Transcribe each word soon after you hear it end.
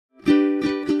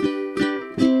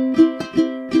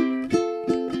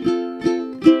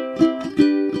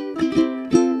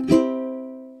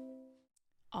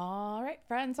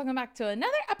friends, welcome back to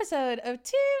another episode of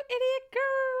Two Idiot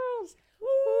Girls. Woo!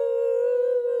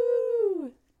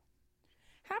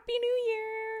 Happy New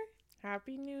Year!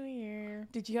 Happy New Year.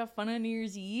 Did you have fun on New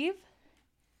Year's Eve?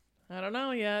 I don't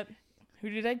know yet. Who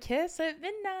did I kiss at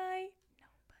midnight?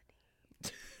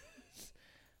 Nobody.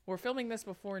 We're filming this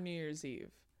before New Year's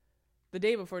Eve. The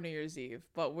day before New Year's Eve.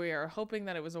 But we are hoping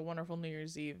that it was a wonderful New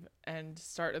Year's Eve and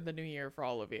start of the new year for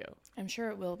all of you. I'm sure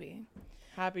it will be.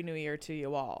 Happy New Year to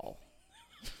you all.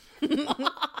 What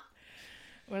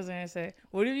was I going to say?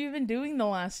 What have you been doing the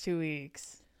last 2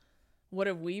 weeks? What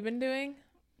have we been doing?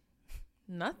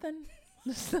 Nothing.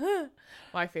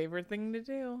 My favorite thing to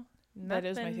do. That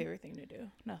is my Nothing. favorite thing to do.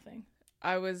 Nothing.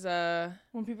 I was,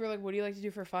 When people are like, what do you like to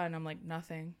do for fun? I'm like,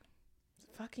 nothing.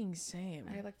 fucking same.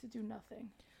 I like to do nothing.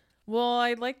 Well,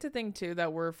 I'd like to think, too,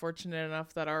 that we're fortunate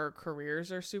enough that our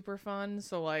careers are super fun.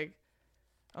 So, like,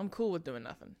 I'm cool with doing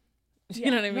nothing. You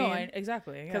know what I mean? No,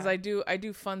 exactly. Because I do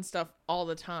fun stuff all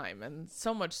the time, and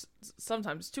so much,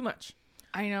 sometimes too much.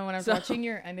 I know, when I was watching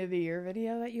your end of the year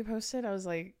video that you posted, I was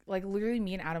like literally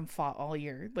me and Adam fought all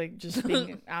year, like just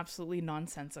being absolutely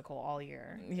nonsensical all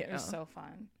year. Yeah. It was so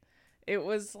fun. It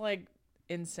was like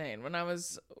insane. When I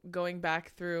was going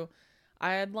back through,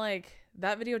 I had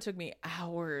that video took me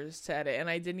hours to edit, and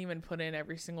I didn't even put in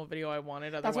every single video I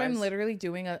wanted. Otherwise, That's why I'm literally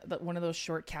doing one of those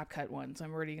short CapCut ones.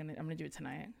 I'm gonna do it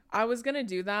tonight. I was gonna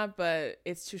do that, but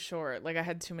it's too short. Like, I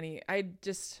had too many.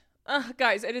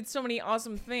 Guys, I did so many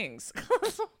awesome things.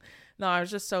 No, I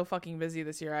was just so fucking busy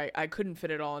this year. I couldn't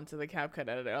fit it all into the CapCut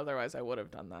edit. Otherwise, I would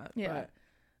have done that. Yeah.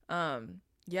 But,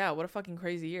 yeah, what a fucking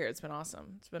crazy year. It's been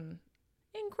awesome. It's been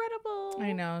incredible.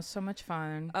 I know, so much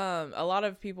fun. A lot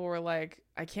of people were like,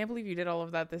 I can't believe you did all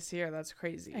of that this year. That's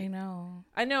crazy. I know.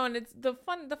 And it's the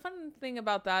fun thing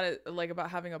about that is, like, about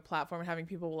having a platform and having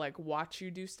people like watch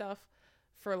you do stuff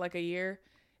for like a year,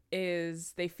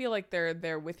 is they feel like they're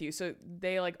there with you. So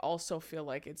they like also feel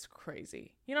like it's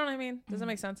crazy. You know what I mean? Does that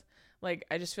make sense? Like,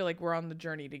 I just feel like we're on the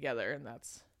journey together, and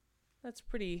that's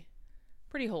pretty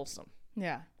wholesome.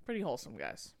 Yeah. Pretty wholesome,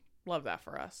 guys. Love that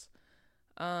for us.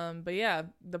 But yeah,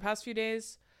 the past few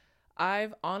days,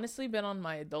 I've honestly been on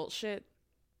my adult shit.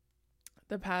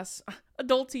 The past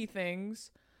adulty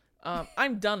things.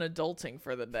 I'm done adulting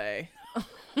for the day.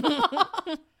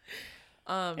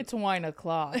 It's wine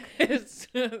o'clock.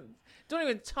 Don't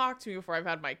even talk to me before I've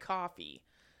had my coffee.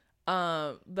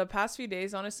 The past few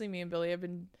days, honestly, me and Billy have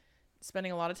been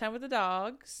spending a lot of time with the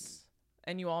dogs,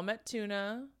 and you all met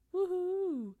Tuna.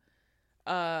 Woohoo!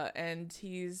 And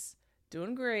he's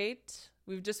doing great.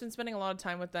 We've just been spending a lot of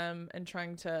time with them and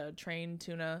trying to train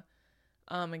Tuna,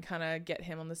 and kind of get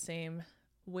him on the same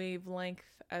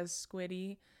wavelength as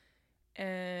Squiddy.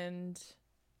 And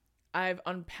I've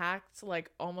unpacked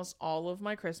like almost all of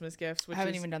my Christmas gifts, which I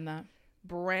haven't is even done that.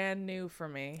 brand new for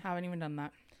me. Haven't even done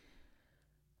that.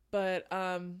 But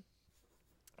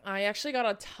I actually got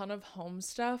a ton of home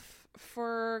stuff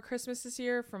for Christmas this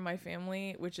year from my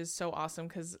family, which is so awesome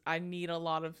because I need a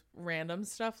lot of random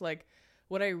stuff. Like,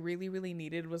 what I really, really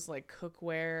needed was like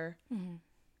cookware,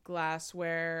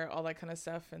 glassware, all that kind of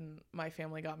stuff. And my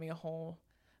family got me a whole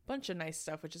bunch of nice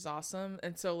stuff, which is awesome.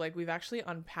 And so like we've actually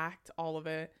unpacked all of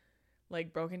it,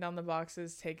 like broken down the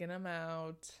boxes, taken them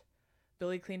out.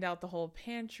 Billy cleaned out the whole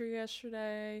pantry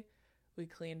yesterday. We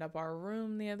cleaned up our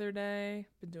room the other day.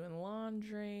 Been doing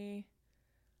laundry.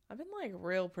 I've been like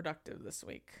real productive this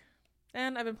week.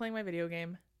 And I've been playing my video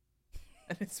game.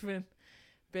 And it's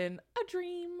been a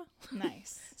dream.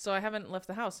 Nice. So I haven't left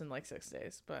the house in like 6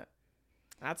 days, but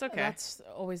that's okay. That's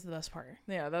always the best part.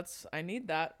 Yeah, I need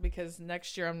that because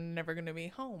next year I'm never going to be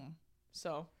home.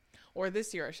 So, or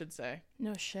this year I should say.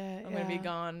 No shit. I'm going to be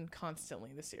gone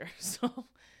constantly this year. So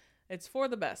it's for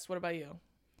the best. What about you?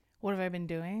 What have I been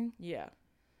doing? Yeah.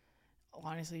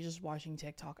 Honestly, just watching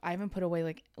TikTok. I haven't put away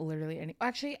like literally any.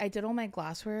 Actually, I did all my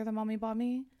glassware that mommy bought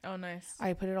me. Oh, nice.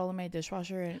 I put it all in my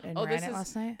dishwasher and ran it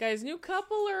last night. Guys, new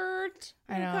cup alert.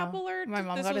 I know. Cup alert. My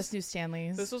mom got us new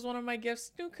Stanleys. This was one of my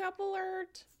gifts. New cup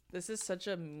alert. This is such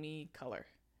a me color.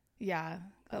 Yeah,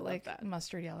 I love like that.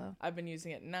 mustard yellow. I've been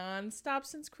using it nonstop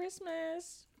since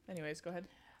Christmas. Anyways, go ahead.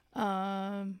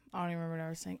 I don't even remember what I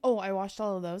was saying. Oh, I watched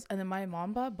all of those, and then my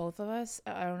mom bought both of us.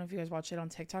 I don't know if you guys watch it on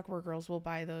TikTok, where girls will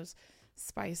buy those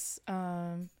spice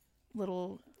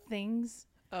little things.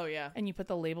 Oh yeah. And you put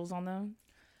the labels on them.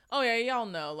 Oh yeah, y'all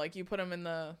know. Like, you put them in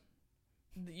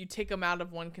you take them out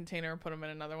of one container and put them in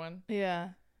another one.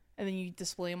 Yeah, and then you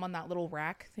display them on that little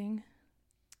rack thing.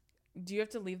 Do you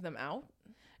have to leave them out?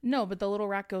 No, but the little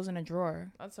rack goes in a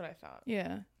drawer. That's what I thought.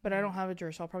 Yeah, but I don't have a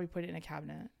drawer, so I'll probably put it in a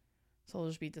cabinet. So it'll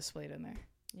just be displayed in there.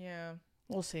 Yeah.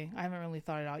 We'll see. I haven't really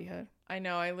thought it out yet. I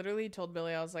know. I literally told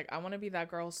Billy, I was like, I want to be that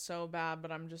girl so bad,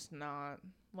 but I'm just not.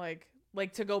 Like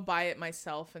to go buy it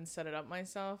myself and set it up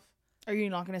myself. Are you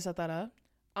not going to set that up?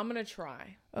 I'm going to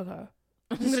try. Okay.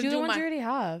 I'm Just gonna do the do ones my, you already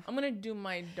have. I'm going to do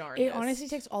my darndest. It honestly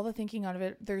takes all the thinking out of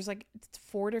it. There's like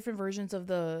 4 different versions of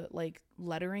the like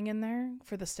lettering in there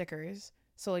for the stickers.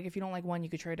 So like if you don't like one, you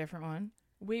could try a different one.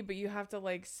 Wait, but you have to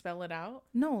like spell it out?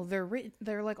 No, they're written.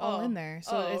 They're like all in there.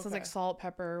 So it says okay. like salt,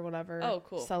 pepper, whatever. Oh,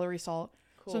 cool. Celery salt.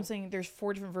 Cool. So I'm saying there's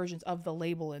 4 different versions of the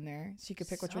label in there, so you could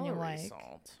pick which one you Celery like.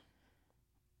 Salt.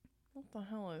 What the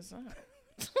hell is that?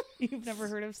 You've never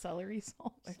heard of celery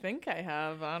salt? I think I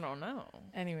have. I don't know.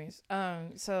 Anyways,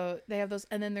 so they have those,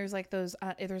 and then there's like those.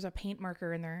 There's a paint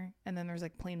marker in there, and then there's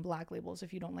like plain black labels.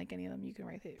 If you don't like any of them, you can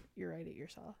write it. You write it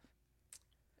yourself.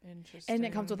 Interesting. And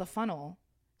it comes with a funnel,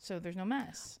 so there's no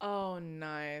mess. Oh,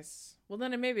 nice. Well,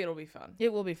 then maybe it'll be fun.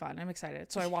 It will be fun. I'm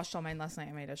excited. So I washed all mine last night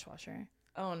in my dishwasher.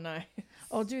 Oh, nice.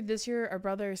 Oh, dude, this year our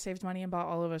brother saved money and bought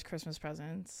all of us Christmas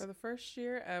presents. For the first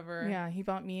year ever. Yeah, he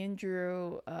bought me and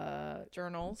Drew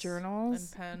Journals.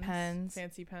 and pens.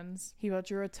 Fancy pens. He bought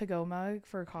Drew a to-go mug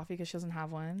for coffee because she doesn't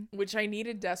have one. Which I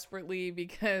needed desperately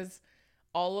because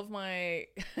all of my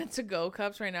to-go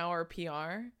cups right now are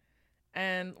PR.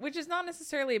 And which is not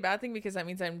necessarily a bad thing because that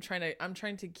means I'm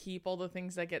trying to keep all the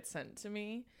things that get sent to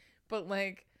me. But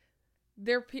like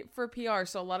they're for PR,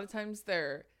 so a lot of times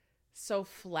they're so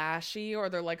flashy, or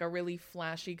they're like a really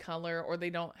flashy color, or they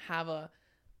don't have a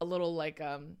little like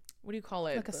what do you call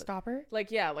it, Like a stopper? like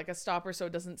a stopper so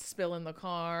it doesn't spill in the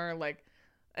car. Like,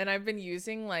 and I've been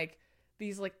using like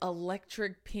these like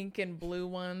electric pink and blue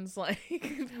ones, like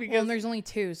because Well, and there's only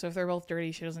 2, so if they're both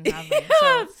dirty, she doesn't have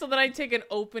them. so then I take an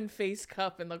open face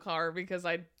cup in the car because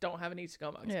I don't have any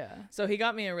to-go mugs. Yeah. So he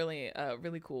got me a really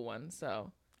cool one.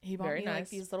 So He bought Very me like nice.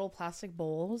 these little plastic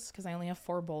bowls because I only have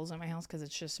 4 bowls in my house because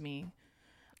it's just me.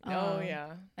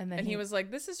 yeah. And then And he was like,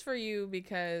 this is for you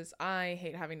because I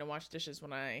hate having to wash dishes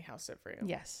when I house sit for you.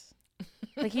 Yes.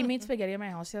 Like he made spaghetti at my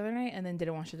house the other night and then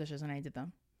didn't wash the dishes and I did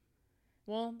them.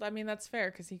 Well, I mean, that's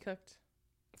fair because he cooked.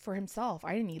 For himself.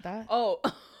 I didn't eat that. Oh.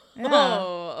 Yeah.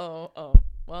 Oh.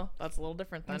 Well, that's a little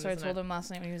different then. And so I isn't told it? him last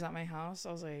night when he was at my house,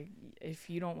 I was like, if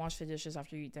you don't wash the dishes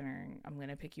after you eat dinner, I'm going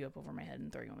to pick you up over my head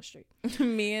and throw you on the street.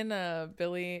 Me and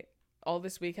Billy all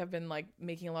this week have been like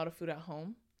making a lot of food at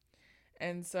home.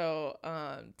 And so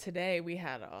today we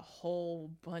had a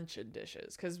whole bunch of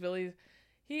dishes because Billy,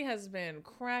 he has been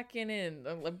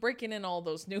breaking in all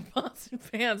those new pots and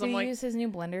pans. Did I'm you like, use his new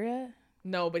blender yet?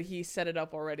 no, but he set it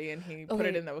up already and he put it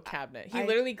Okay, in the cabinet. He I-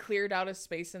 literally cleared out a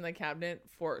space in the cabinet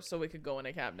so it could go in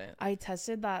a cabinet. I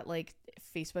tested that like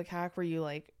Facebook hack where you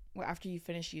like after you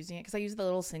finish using it because I use the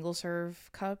little single serve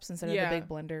cups instead of the big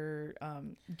blender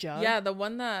jug. Yeah, the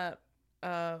one that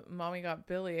mommy got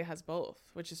Billy has both,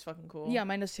 which is fucking cool. Yeah,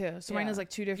 mine does too. So mine Yeah. has like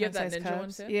 2 You have different that size Ninja one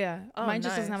cups. too? Yeah, Oh, mine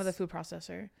just doesn't have the nice. food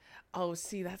processor. Oh,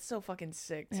 see, that's so fucking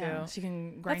sick too. Yeah, so you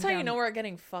can grind. That's how you down- know we're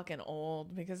getting fucking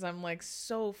old because I'm like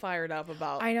so fired up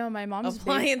about I know my mom's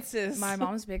appliances. My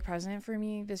mom's big present for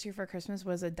me this year for Christmas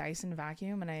was a Dyson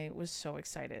vacuum, and I was so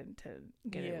excited to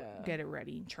get it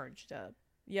ready and charged up.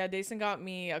 Yeah, Dason got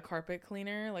me a carpet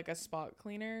cleaner, like a spot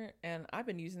cleaner, and I've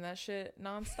been using that shit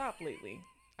nonstop lately.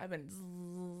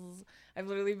 I've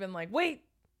literally been like, wait,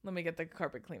 let me get the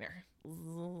carpet cleaner.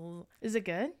 Is it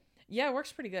good? Yeah, it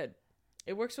works pretty good.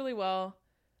 It works really well.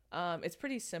 It's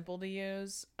pretty simple to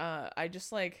use. I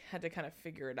just like had to kind of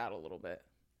figure it out a little bit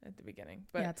at the beginning,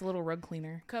 but Yeah, it's a little rug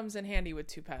cleaner. comes in handy with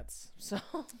 2 pets. So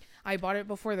I bought it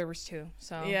before there was 2.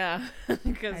 So yeah,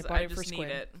 because bought I it for just need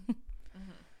Squid. it.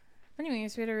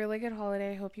 Anyways, we had a really good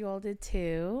holiday. Hope you all did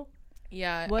too.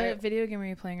 Yeah. What video game are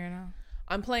you playing right now?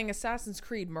 I'm playing Assassin's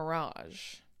Creed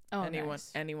Mirage. Oh, anyone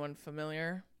nice.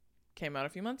 familiar? Came out a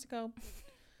few months ago.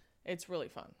 It's really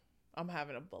fun. I'm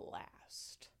having a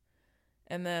blast.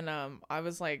 And then I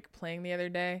was like playing the other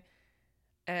day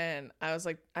and I was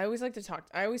like I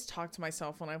always talk to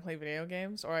myself when I play video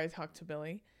games, or I talk to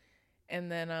Billy. And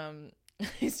then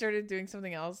I started doing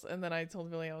something else, and then I told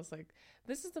Billy, I was like,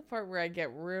 this is the part where I get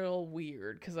real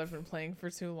weird because I've been playing for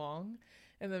too long.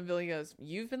 And then Billy goes,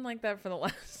 you've been like that for the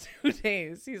last 2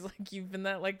 days. He's like, you've been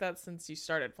like that since you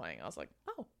started playing. I was like,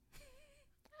 oh.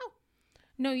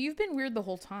 No, you've been weird the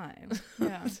whole time.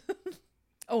 Yeah.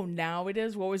 Oh, now it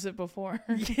is? What was it before?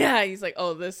 Yeah, he's like,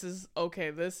 oh, this is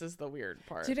the weird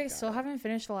part. Dude, I Got still it. haven't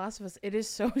finished The Last of Us. It is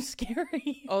so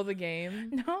scary. Oh, the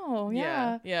game? No,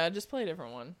 yeah. Yeah, just play a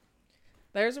different one.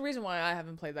 There's a reason why I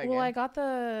haven't played that game. Well, I got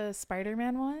the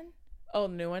Spider-Man one. Oh,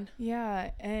 new one?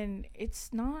 Yeah, and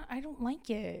it's not, I don't like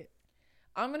it.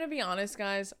 I'm going to be honest,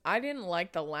 guys. I didn't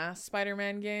like the last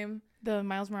Spider-Man game. The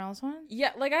Miles Morales one?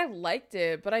 Yeah, like I liked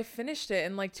it, but I finished it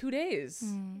in like 2 days.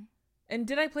 Mm. And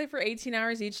did I play for 18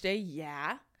 hours each day?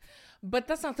 Yeah. But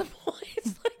that's not the point.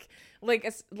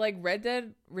 It's like Red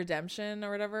Dead Redemption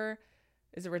or whatever.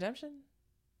 Is it Redemption?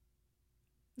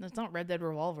 That's not Red Dead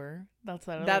Revolver. That's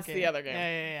that other That's game. the other game.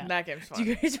 Yeah. That game's fun. Do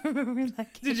you guys remember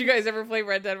that game? Did you guys ever play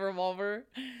Red Dead Revolver?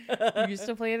 You used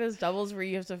to play it as doubles where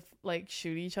you have to like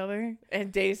shoot each other.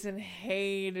 And Dason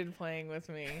hated playing with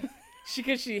me.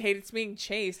 Because she hated being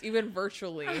chased, even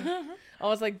virtually. I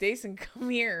was like, Dason, come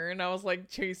here. And I was like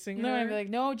chasing her. No, I'd be like,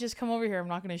 no, just come over here. I'm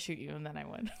not going to shoot you. And then I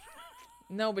would.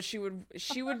 No, but she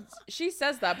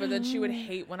says that, but then she would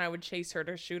hate when I would chase her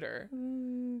to shoot her.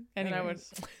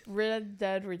 Anyways, Red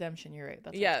Dead Redemption, you're right.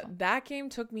 That's Yeah, that game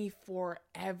took me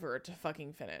forever to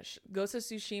fucking finish. Ghost of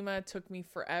Tsushima took me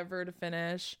forever to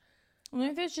finish. Well,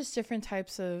 maybe there's just different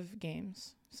types of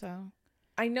games. So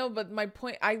I know, but my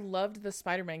point, I loved the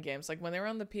Spider-Man games. Like when they were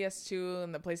on the PS2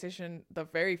 and the PlayStation, the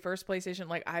very first PlayStation,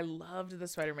 like I loved the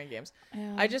Spider-Man games.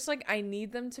 yeah. I just like, I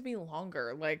need them to be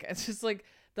longer. Like it's just like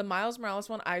the Miles Morales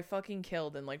one I fucking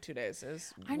killed in like 2 days. It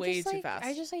was way too fast.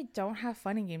 I just like don't have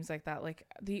fun in games like that. Like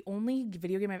the only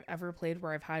video game I've ever played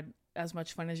where I've had as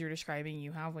much fun as you're describing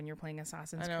you have when you're playing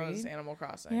Assassin's Creed. It's Animal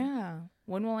Crossing. Yeah.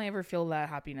 When will I ever feel that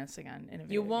happiness again in a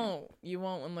video game? You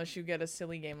won't unless you get a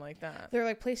silly game like that. They're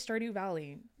like, play Stardew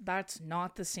Valley. That's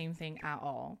not the same thing at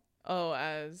all. Oh,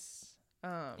 as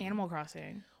Animal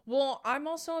Crossing. Well, I'm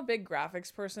also a big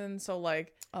graphics person, so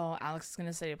like Oh, Alex is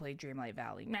gonna say to play Dreamlight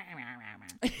Valley.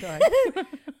 Go ahead.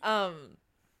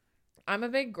 I'm a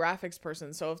big graphics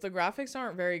person, so if the graphics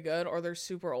aren't very good or they're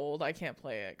super old, I can't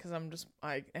play it because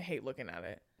I hate looking at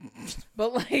it.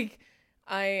 But like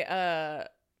I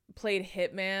played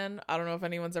Hitman. I don't know if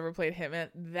anyone's ever played Hitman.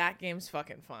 That game's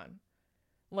fucking fun.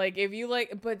 Like if you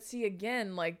like, but see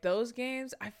again, like those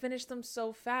games, I finished them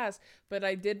so fast. But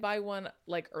I did buy one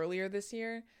like earlier this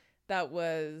year that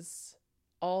was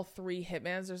all 3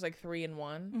 Hitmans. There's like 3 in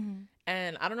 1. Mm-hmm.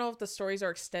 And I don't know if the stories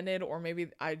are extended or maybe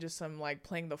I just am like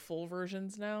playing the full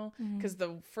versions now. Because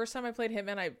the first time I played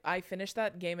Hitman, I finished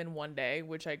that game in 1 day,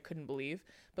 which I couldn't believe.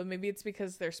 But maybe it's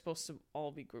because they're supposed to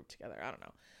all be grouped together. I don't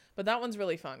know. But that one's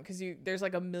really fun because there's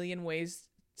like a million ways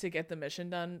to get the mission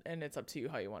done, and it's up to you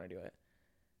how you want to do it,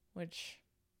 which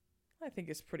I think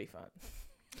is pretty fun.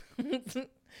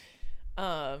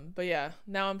 But yeah,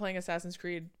 now I'm playing Assassin's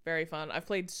Creed. Very fun. I've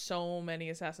played so many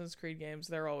Assassin's Creed games.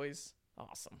 They're always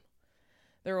awesome.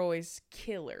 They're always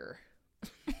killer.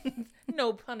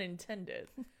 No pun intended.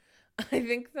 I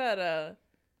think that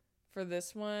for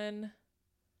this one,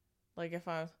 like if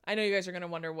I know you guys are gonna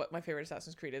wonder what my favorite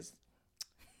Assassin's Creed is.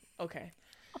 Okay.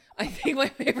 I think my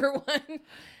favorite one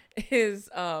is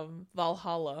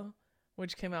Valhalla,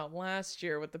 which came out last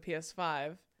year with the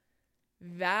PS5.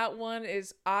 That one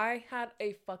is, I had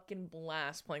a fucking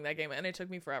blast playing that game, and it took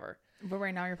me forever. But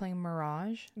right now you're playing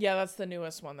Mirage? Yeah, that's the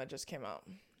newest one that just came out.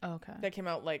 Oh, okay. That came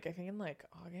out like, I think in like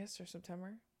August or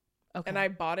September. Okay. And I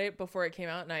bought it before it came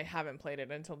out, and I haven't played it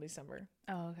until December.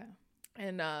 Oh, okay.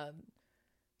 And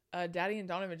Daddy and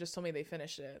Donovan just told me they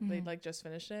finished it. Mm-hmm. They like just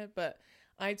finished it, but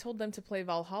I told them to play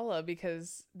Valhalla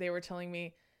because they were telling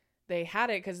me they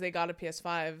had it because they got a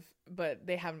PS5, but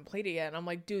they haven't played it yet. And I'm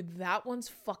like, dude, that one's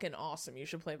fucking awesome. You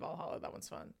should play Valhalla. That one's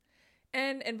fun.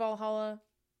 And in Valhalla,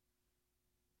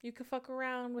 you could fuck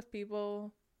around with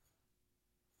people.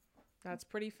 That's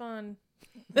pretty fun.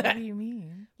 What do you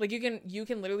mean? Like you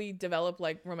can literally develop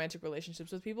like romantic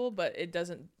relationships with people, but it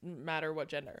doesn't matter what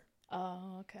gender. Oh,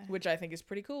 okay. Which I think is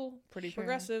pretty cool, pretty Sure.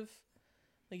 progressive.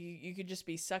 Like you could just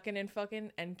be sucking and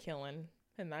fucking and killing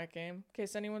in that game. In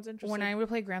case anyone's interested. When I would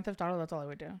play Grand Theft Auto, that's all I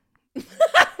would do.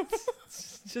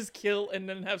 Just kill and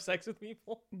then have sex with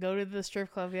people. Go to the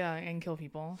strip club, yeah, and kill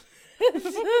people.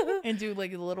 And do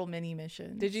like little mini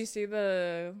missions. Did you see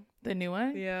the new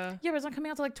one? Yeah. Yeah, but it's not coming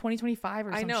out till like 2025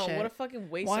 or I some know. shit. What a fucking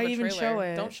waste Why of a even trailer. show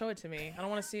it? Don't show it to me. I don't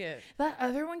want to see it. That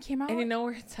other one came out. And you know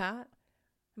where it's at?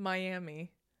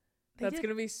 Miami. That's did-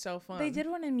 going to be so fun. They did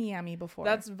one in Miami before.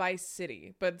 That's Vice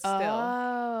City, but still.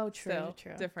 Oh, true, Still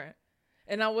true. different.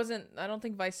 And I don't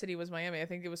think Vice City was Miami. I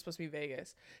think it was supposed to be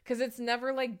Vegas. Because it's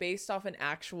never like based off an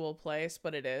actual place,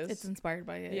 but it is. It's inspired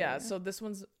by it. Yeah, so this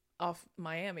one's off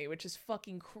Miami, which is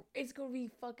fucking it's going to be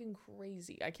fucking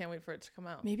crazy. I can't wait for it to come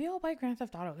out. Maybe I'll buy Grand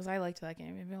Theft Auto because I liked that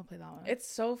game. Maybe I'll play that one.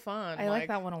 It's so fun. I like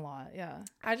that one a lot. Yeah.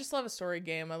 I just love a story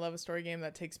game. I love a story game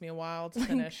that takes me a while to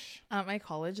finish. At my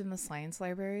college in the science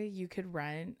library, you could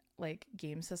rent like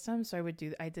game systems. So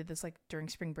I did this like during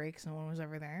spring break, so no one was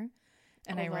ever there.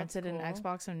 And Oh, I that's rented an cool.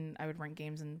 Xbox and I would rent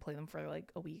games and play them for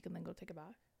like a week and then go take a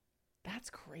bath.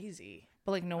 That's crazy.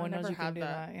 But like no I've one knows never you can had do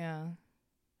that. that. Yeah.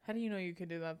 How do you know you could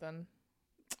do that then?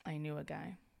 I knew a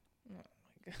guy. Oh my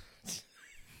god.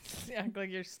 You act like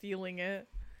you're stealing it.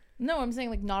 No, I'm saying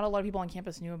like not a lot of people on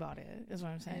campus knew about it. Is what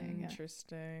I'm saying.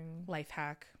 Interesting. Life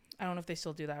hack. I don't know if they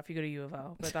still do that if you go to U of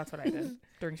L, but that's what I did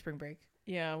during spring break.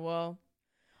 Yeah, well.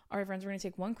 All right, friends, we're going to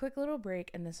take one quick little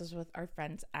break, and this is with our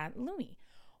friends at Lumi.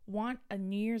 Want a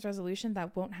New Year's resolution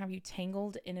that won't have you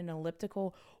tangled in an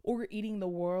elliptical or eating the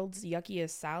world's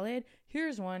yuckiest salad?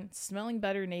 Here's one: smelling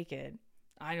better naked.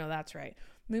 I know that's right.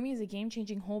 Lumi is a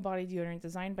game-changing whole-body deodorant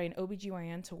designed by an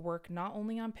OBGYN to work not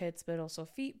only on pits, but also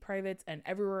feet, privates, and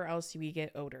everywhere else you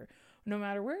get odor. No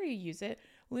matter where you use it,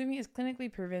 Lumi is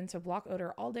clinically proven to block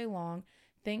odor all day long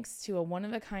thanks to a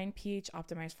one-of-a-kind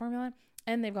pH-optimized formula,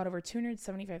 and they've got over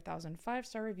 275,000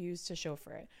 5-star reviews to show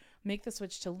for it. Make the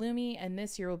switch to Lumi, and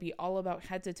this year will be all about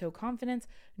head-to-toe confidence,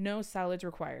 no salads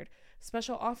required.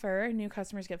 Special offer, new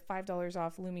customers get $5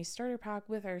 off Lumi's starter pack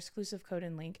with our exclusive code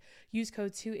and link. Use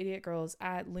code 2idiotgirls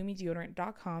at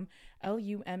lumideodorant.com,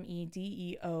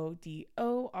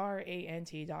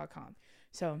 LUMEDEODORANT.com.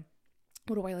 So,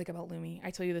 what do I like about Lumi?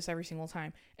 I tell you this every single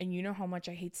time, and you know how much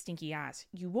I hate stinky ass.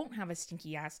 You won't have a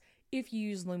stinky ass if you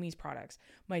use Lumi's products.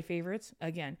 My favorites,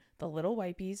 again, the little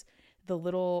wipies, the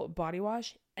little body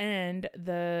wash, and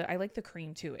I like the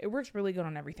cream too. It works really good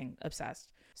on everything. Obsessed.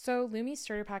 So Lumi's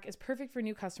starter pack is perfect for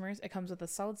new customers. It comes with a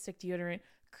solid stick deodorant,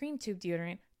 cream tube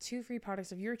deodorant, 2 free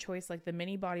products of your choice like the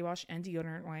mini body wash and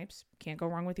deodorant wipes. Can't go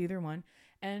wrong with either one.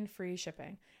 And free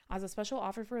shipping. As a special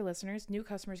offer for listeners, new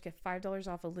customers get $5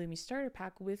 off a Lumi starter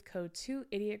pack with code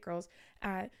 2idiotgirls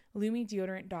at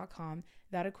lumideodorant.com.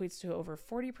 That equates to over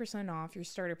 40% off your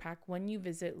starter pack when you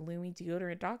visit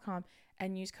lumideodorant.com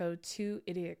and use code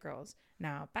 2idiotgirls.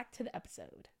 Now, back to the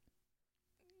episode.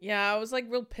 Yeah, I was like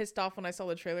real pissed off when I saw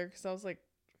the trailer because I was like,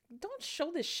 don't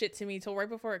show this shit to me till right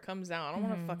before it comes out. I don't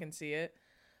want to fucking see it.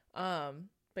 But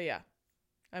yeah,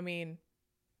 I mean,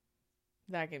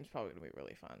 that game's probably gonna be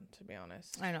really fun, to be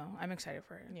honest. I know. I'm excited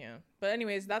for it. Yeah. But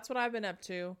anyways, that's what I've been up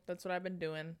to. That's what I've been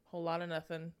doing. Whole lot of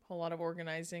nothing. Whole lot of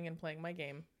organizing and playing my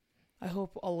game. I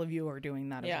hope all of you are doing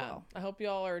that as well. I hope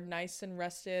y'all are nice and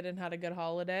rested and had a good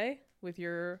holiday with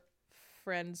your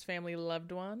friends, family,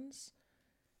 loved ones.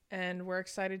 And we're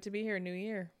excited to be here, New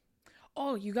Year.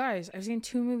 Oh, you guys, I've seen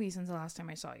 2 movies since the last time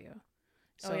I saw you.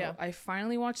 So yeah. I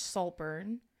finally watched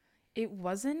Saltburn. It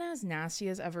wasn't as nasty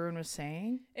as everyone was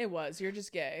saying. It was. You're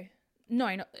just gay. No,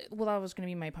 I know. Well, that was going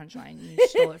to be my punchline. You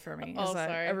stole it from me. Oh,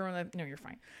 sorry. No, you're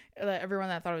fine. Everyone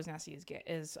that thought it was nasty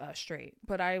is straight.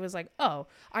 But I was like, oh,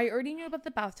 I already knew about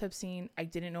the bathtub scene. I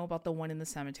didn't know about the one in the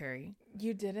cemetery.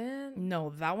 You didn't? No,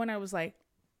 that one I was like,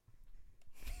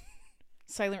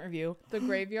 silent review. The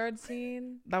graveyard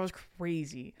scene? That was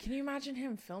crazy. Can you imagine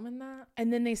him filming that?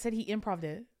 And then they said he improv'd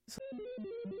it. So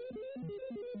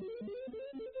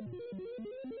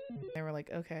they were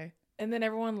like, okay. And then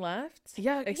everyone left?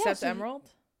 Yeah. Except Emerald?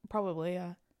 Probably,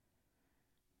 yeah.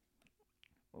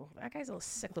 Oh, that guy's a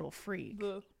sick little freak.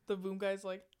 The boom guy's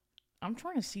like... I'm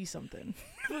trying to see something.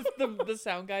 the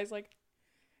sound guy's like...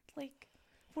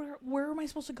 Where am I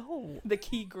supposed to go? The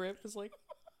key grip is like...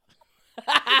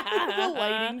 The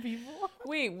lighting people.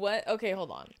 Wait, what? Okay,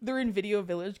 hold on. They're in Video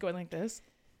Village going like this.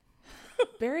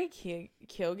 Barry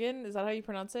Keoghan? Is that how you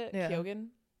pronounce it? Yeah. Keoghan?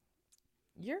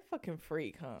 You're a fucking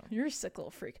freak, huh? You're a sick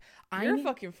little freak. You're a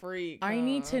fucking freak. I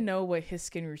need to know what his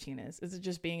skin routine is. Is it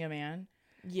just being a man?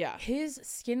 Yeah. His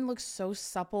skin looks so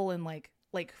supple and like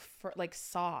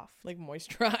soft, like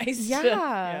moisturized. Yeah.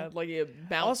 Yeah, like it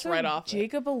bounced right off.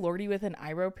 Jacob Elordi with an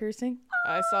eyebrow piercing.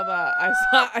 I saw that.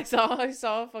 I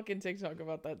saw a fucking TikTok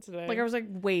about that today. Like I was like,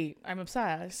 wait, I'm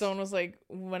obsessed. Someone was like,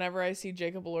 whenever I see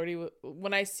Jacob Elordi,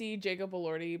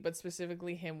 but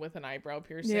specifically him with an eyebrow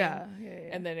piercing. Yeah.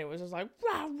 And then it was just like,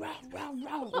 rah, rah, rah,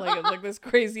 rah, like this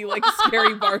crazy, like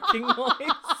scary barking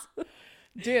noise.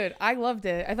 Dude, I loved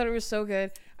it. I thought it was so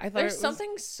good. There's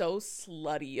something so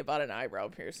slutty about an eyebrow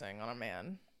piercing on a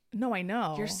man. No, I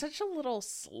know. You're such a little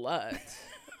slut.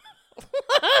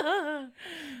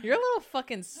 You're a little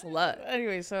fucking slut.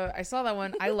 Anyway, so I saw that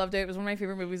one. I loved it. It was one of my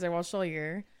favorite movies I watched all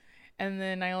year. And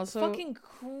then I also fucking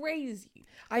crazy.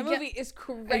 The movie is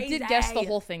crazy. I did guess the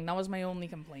whole thing. That was my only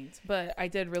complaint, but I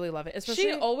did really love it. Especially,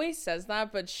 she always says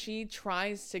that, but she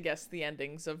tries to guess the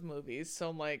endings of movies. So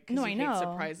I'm like, no, I know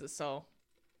surprises. So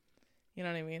you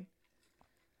know what I mean.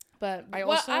 But I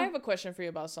have a question for you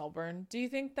about Saltburn. Do you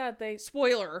think that they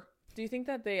Do you think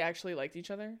that they actually liked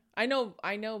each other? I know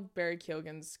Barry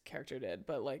Keoghan's character did,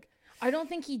 but like I don't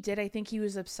think he did. I think he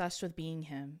was obsessed with being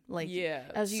him. Like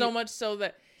so much so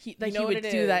that he would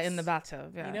do that in the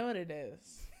bathtub. Yeah. You know what it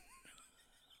is?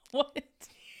 What?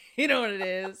 You know what it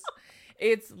is?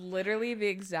 It's literally the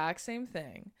exact same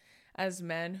thing as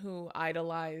men who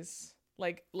idolize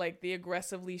like the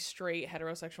aggressively straight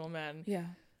heterosexual men Yeah.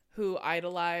 who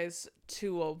idolize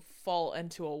to a fault and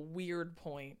to a weird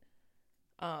point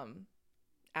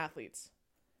athletes.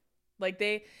 Like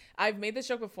I've made this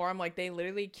joke before. I'm like, they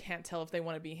literally can't tell if they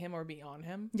want to be him or be on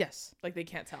him. Yes. Like they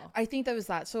can't tell. I think that was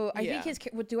that. So I Yeah. think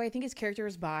I think his character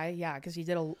is bi? Yeah, because he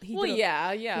did a he Well, did a,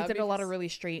 yeah, he did a lot of because- really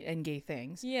straight and gay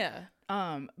things. yeah.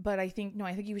 But I think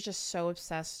he was just so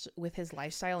obsessed with his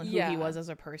lifestyle and who Yeah. he was as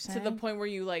a person. To the point where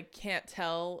you like can't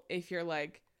tell if you're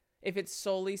like if it's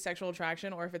solely sexual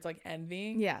attraction or if it's like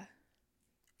envy. Yeah.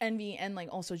 Envy and like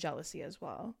also jealousy as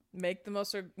well. Make the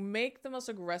most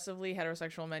aggressively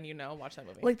heterosexual men you know watch that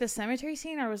movie. Like the cemetery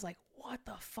scene, I was like, "What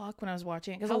the fuck?" when I was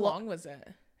watching it. How long was it?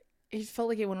 It felt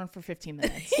like it went on for 15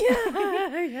 minutes.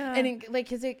 yeah. And it, like,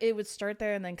 cause it would start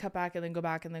there and then cut back and then go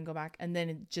back and then go back and then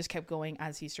it just kept going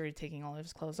as he started taking all of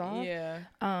his clothes off. Yeah.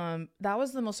 That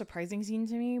was the most surprising scene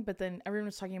to me. But then everyone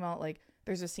was talking about like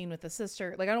there's a scene with the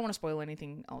sister. Like I don't want to spoil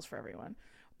anything else for everyone,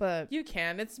 but You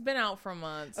can. It's been out for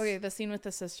months. okay, the scene with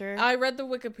the sister. I read the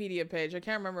Wikipedia page. I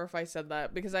can't remember if I said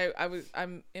that because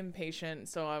I'm impatient,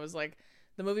 so I was like,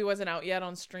 the movie wasn't out yet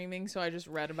on streaming, so I just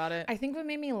read about it. I think what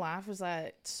made me laugh was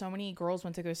that so many girls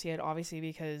went to go see it, obviously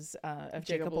because of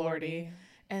Jacob Elordi.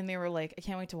 And they were like, I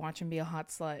can't wait to watch him be a hot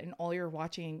slut. And all you're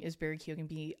watching is Barry Keoghan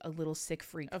be a little sick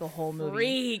freak the whole movie.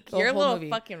 Freak. The You're a whole little movie.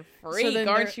 fucking So freak, then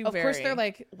aren't you, of course, Barry? they're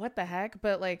like, what the heck?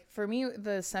 But like, for me,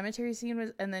 the cemetery scene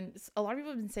was, and then a lot of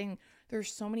people have been saying there's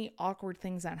so many awkward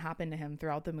things that happen to him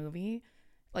throughout the movie,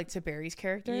 like to Barry's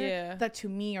character, Yeah. that to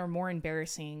me are more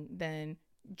embarrassing than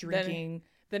drinking.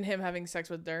 Than him having sex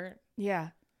with dirt.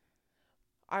 Yeah.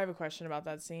 I have a question about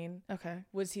that scene. Okay.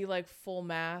 Was he like full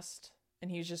mast and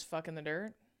he was just fucking the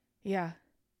dirt? Yeah.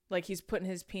 Like he's putting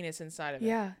his penis inside of it.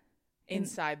 Yeah.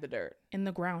 Inside the dirt. In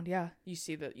the ground. Yeah. You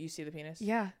see the penis?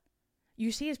 Yeah.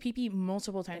 You see his pee-pee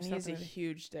multiple times. And he has a throughout the movie.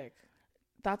 huge dick.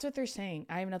 That's what they're saying.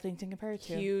 I have nothing to compare it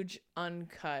to. Huge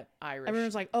uncut Irish.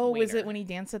 Everyone's like, "Oh, was wiener. it when he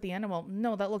danced at the end?" Well,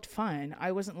 no, that looked fun.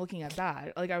 I wasn't looking at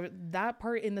that. Like, that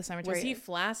part in the cemetery. Was he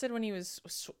flaccid when he was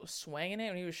swanging it,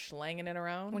 when he was slanging it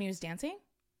around? when he was dancing?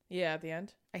 Yeah, at the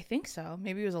end. I think so.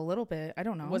 Maybe it was a little bit. I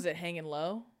don't know. Was it hanging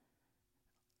low?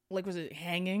 like, was it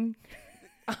hanging?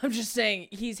 I'm just saying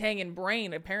he's hanging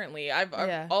brain. Apparently,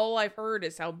 Yeah. all I've heard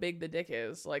is how big the dick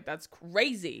is. Like that's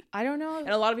crazy. I don't know. And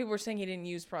a lot of people were saying he didn't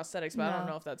use prosthetics, but I don't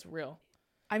No. know if that's real.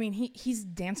 I mean, he's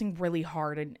dancing really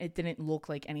hard, and it didn't look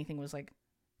like anything was like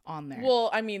on there. Well,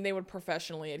 I mean, they would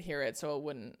professionally adhere it, so it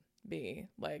wouldn't be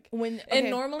like. when And okay,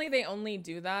 normally they only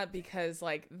do that because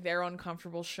like they're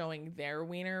uncomfortable showing their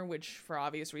wiener, which for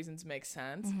obvious reasons makes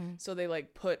sense. Mhm. So they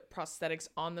like put prosthetics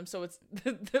on them, so it's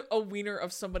a wiener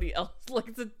of somebody else.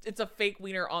 Like it's a fake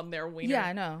wiener on their wiener. yeah,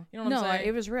 I know. You know what I'm saying?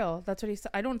 It was real. That's what he said.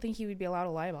 I don't think he would be allowed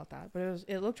to lie about that, but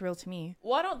it looked real to me.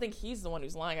 Well, I don't think he's the one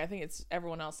who's lying. I think it's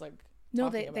everyone else. Like No,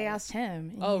 talking they about it. asked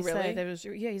him. And Oh, he really? Said that it was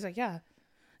yeah. He's like, yeah.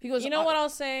 He goes, You know what I'll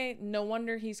say? No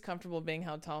wonder he's comfortable being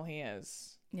how tall he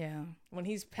is. Yeah. When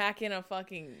he's packing a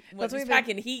fucking, when That's he's why they-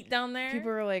 packing heat down there.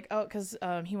 People were like, oh, because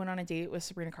he went on a date with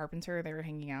Sabrina Carpenter. They were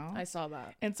hanging out. I saw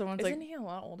that. And someone's Isn't like, he a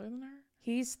lot older than her?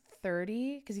 he's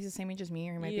 30 because he's the same age as me,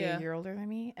 or he might be Yeah. a year older than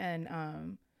me. And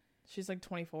She's like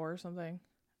 24 or something.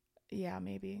 yeah,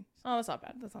 maybe. Oh, that's not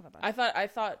bad. That's not that bad. I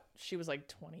thought she was like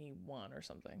 21 or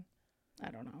something. I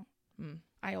don't know. Hmm.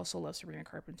 I also love Sabrina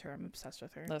Carpenter. I'm obsessed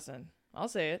with her. Listen, I'll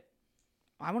say it.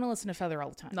 I want to listen to Feather all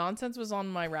the time. Nonsense was on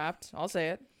my Wrapped. I'll say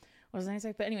it. What was I gonna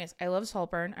say? But anyways, I love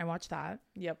Saltburn. I watched that.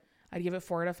 Yep. I'd give it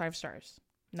 4 out of 5 stars.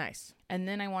 Nice. And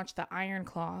then I watched The Iron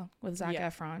Claw with Zac Yeah.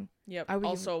 Efron. Yep. I would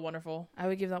Also wonderful. I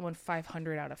would give that one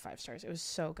 500 out of 5 stars. It was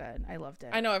so good. I loved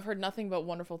it. I know. I've heard nothing but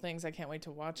wonderful things. I can't wait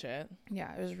to watch it.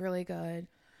 Yeah, it was really good.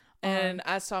 And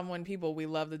as someone people, we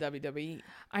love the WWE.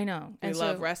 I know. We And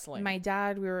love so wrestling. My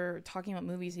dad, we were talking about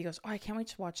movies. He goes, "Oh, I can't wait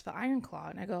to watch The Iron Claw."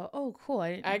 And I go, "Oh, cool."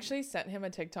 I actually sent him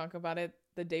a TikTok about it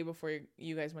the day before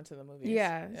you guys went to the movies.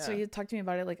 yeah. So he talked to me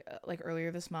about it like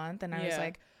earlier this month, and I was Yeah.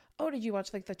 like, "Oh, did you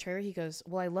watch like the trailer?" He goes,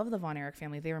 "Well, I love the Von Erich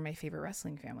family. They were my favorite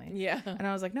wrestling family." Yeah. And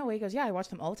I was like, "No way." He goes, "Yeah, I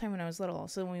watched them all the time when I was little."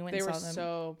 So when we went They and were saw them,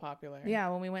 so popular. yeah,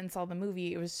 when we went and saw the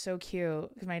movie, it was so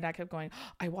cute because my dad kept going,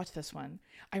 "I watched this one.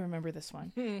 I remember this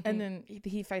one." And then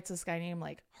he fights this guy named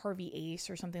like Harvey Ace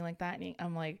or something like that. And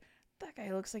I'm like, that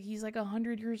guy looks like he's like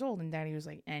 100 years old. And Daddy was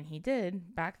like, and he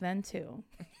did back then too.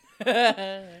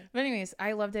 But anyways,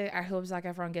 I loved it. I hope Zac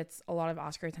Efron gets a lot of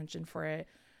Oscar attention for it.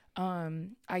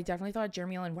 I definitely thought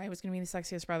Jeremy Allen White was gonna be the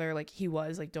sexiest brother. Like he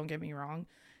was. Like don't get me wrong,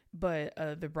 but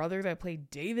the brother that played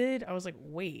David, I was like,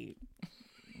 wait.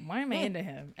 Why am I into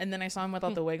him? And then I saw him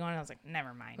without the wig on, and I was like,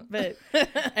 never mind. But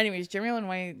anyways, Jeremy Allen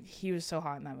White, he was so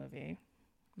hot in that movie.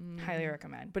 Highly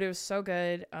recommend. But it was so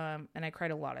good. And I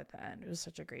cried a lot at the end. It was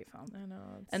such a great film. I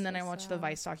know. And then I watched the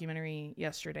Vice documentary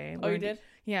yesterday. Oh, you did?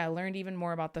 Yeah, I learned even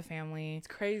more about the family. It's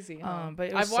crazy. Huh? But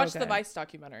it was I've watched so the good. Vice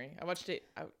documentary. I watched it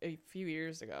a few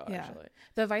years ago. Yeah. Actually,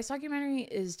 The Vice documentary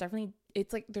is definitely,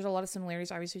 it's like there's a lot of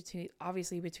similarities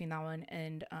obviously between that one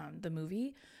and the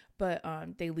movie, but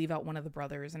they leave out one of the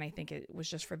brothers, and I think it was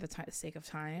just for the sake of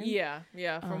time. Yeah.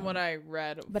 From what I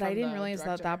read. But I didn't realize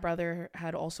director. that brother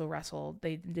had also wrestled.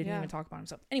 They didn't even talk about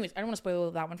himself. Anyways, I don't want to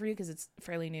spoil that one for you because it's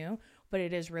fairly new, but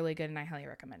it is really good and I highly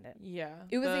recommend it. Yeah.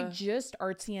 It was like just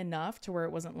artsy enough to where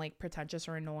it wasn't like pretentious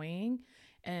or annoying,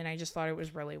 and I just thought it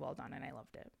was really well done and I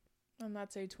loved it. And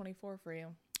that's a 24 for you.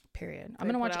 Period. I'm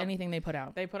gonna watch anything they put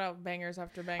out. They put out bangers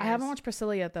after bangers. I haven't watched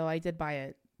Priscilla yet though. I did buy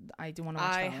it. I do want to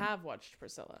watch that one. I have watched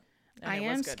Priscilla. I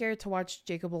am scared to watch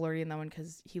Jacob Elordi in that one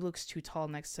because he looks too tall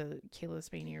next to Kayla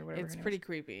Spaney or whatever. It's pretty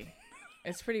creepy.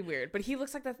 It's pretty weird, but he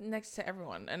looks like that next to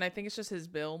everyone, and I think it's just his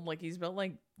build. Like he's built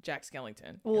like Jack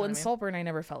Skellington. Well, in Saltburn, I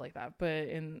never felt like that, but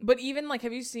even like,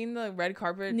 have you seen the red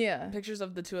carpet? Yeah. Pictures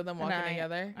of the two of them walking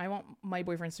together. I want my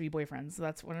boyfriends to be boyfriends. So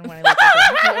that's when I look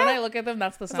at them. When I look at them,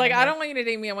 that's the It's sign. like I don't want you to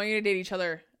date me. I want you to date each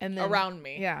other and then, around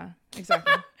me. Yeah,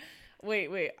 exactly.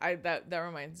 Wait. That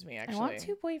reminds me. Actually, I want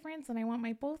two boyfriends, and I want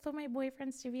both of my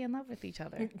boyfriends to be in love with each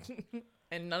other.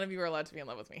 And none of you are allowed to be in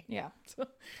love with me. Yeah.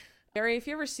 Barry, if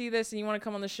you ever see this and you want to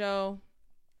come on the show,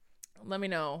 let me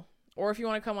know. Or if you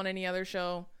want to come on any other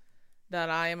show that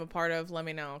I am a part of, let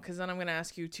me know. Because then I'm going to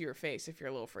ask you to your face if you're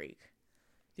a little freak.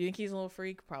 Do you think he's a little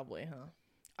freak? Probably, huh?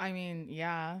 I mean,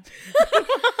 yeah.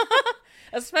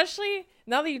 Especially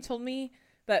now that you told me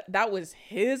that was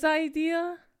his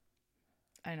idea.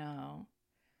 I know.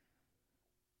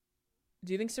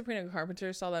 Do you think Sabrina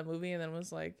Carpenter saw that movie and then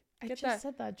was like, I just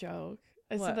said that joke.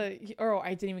 I What? said that, or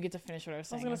I didn't even get to finish what I was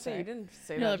saying. I was going to say, you didn't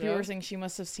say no, that people were joke. saying she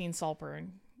must have seen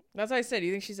Saltburn. That's what I said.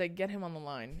 You think she's like, get him on the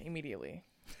line immediately.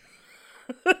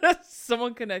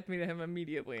 Someone connect me to him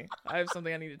immediately. I have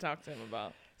something I need to talk to him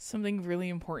about. Something really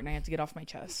important I have to get off my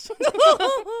chest.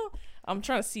 I'm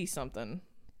trying to see something.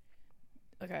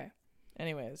 Okay.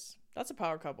 Anyways, that's a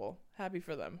power couple. Happy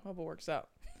for them. Hope it works out.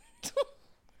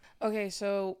 Okay,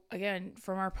 so again,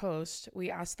 from our post, we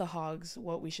asked the Hogs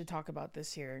what we should talk about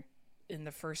this year in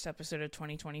the first episode of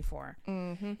 2024.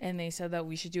 Mm-hmm. And they said that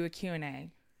we should do a Q&A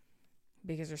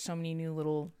because there's so many new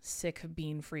little sick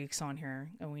bean freaks on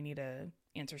here and we need to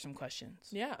answer some questions.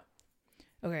 Yeah.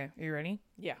 Okay, are you ready?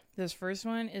 Yeah. This first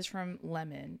one is from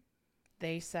Lemon.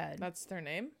 They said... That's their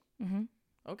name? Mm-hmm.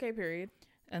 Okay, period.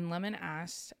 And Lemon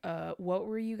asked, what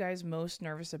were you guys most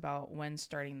nervous about when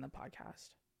starting the podcast?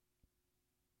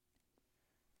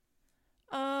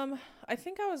 I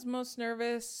think I was most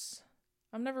nervous.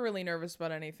 I'm never really nervous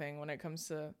about anything when it comes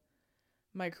to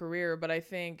my career, but I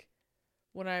think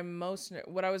what I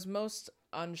was most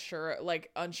unsure,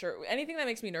 anything that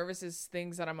makes me nervous is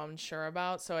things that I'm unsure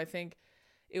about. So I think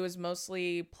it was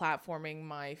mostly platforming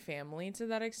my family to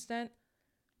that extent.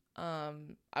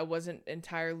 I wasn't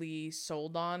entirely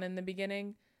sold on in the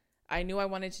beginning. I knew I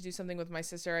wanted to do something with my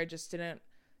sister.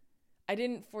 I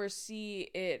didn't foresee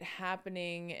it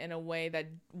happening in a way that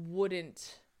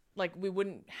we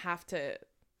wouldn't have to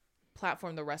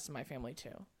platform the rest of my family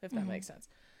too, if that makes sense.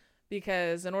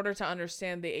 Because in order to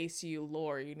understand the ACU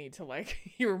lore, you need to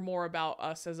hear more about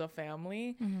us as a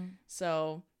family. Mm-hmm.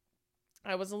 So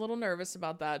I was a little nervous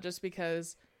about that just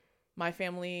because my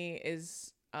family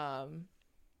is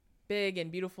big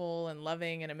and beautiful and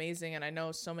loving and amazing. And I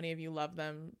know so many of you love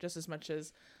them just as much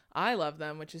as I love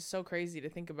them, which is so crazy to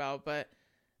think about. But,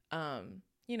 I'm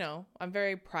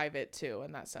very private too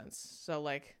in that sense. So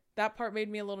that part made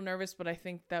me a little nervous, but I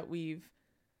think that we've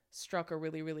struck a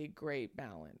really, really great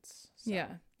balance. So, yeah.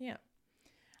 Yeah.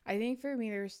 I think for me,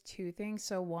 there's two things.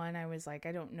 So one, I was like,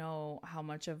 I don't know how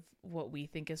much of what we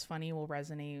think is funny will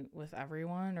resonate with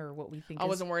everyone or what we think I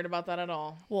wasn't worried about that at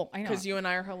all. Well, I know. Because you and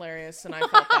I are hilarious and I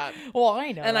felt that. Well,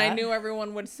 I know. And that. I knew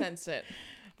everyone would sense it.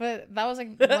 But that was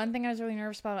one thing I was really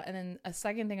nervous about. And then a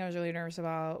second thing I was really nervous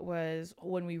about was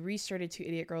when we restarted Two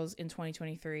Idiot Girls in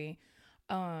 2023.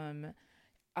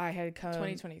 I had come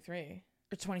 2023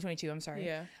 or 2022. I'm sorry.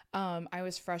 Yeah. I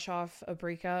was fresh off a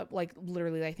breakup,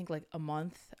 literally, I think a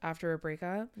month after a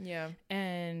breakup. Yeah.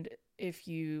 And if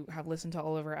you have listened to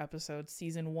all of our episodes,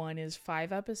 season 1 is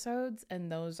 5 episodes,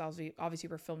 and those obviously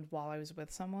were filmed while I was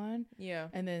with someone. Yeah.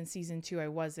 And then season 2, I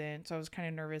wasn't, so I was kind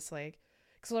of nervous,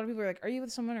 because a lot of people are like, "Are you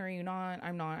with someone or are you not?"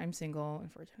 I'm not. I'm single,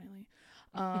 unfortunately.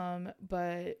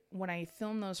 But when I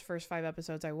filmed those first 5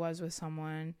 episodes, I was with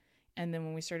someone, and then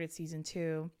when we started season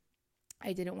 2,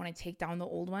 I didn't want to take down the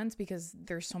old ones because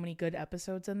there's so many good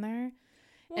episodes in there.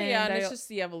 Well, yeah, and it's just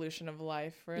the evolution of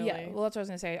life, really. Yeah, well, that's what I was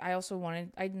gonna say. I also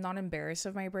I'm not embarrassed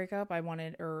of my breakup. I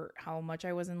wanted, or how much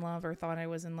I was in love or thought I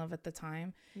was in love at the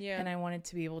time. Yeah. And I wanted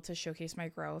to be able to showcase my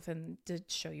growth and to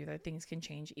show you that things can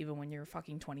change even when you're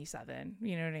fucking 27.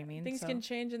 You know what I mean? Things can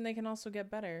change and they can also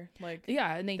get better. Like,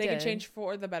 yeah, and they can change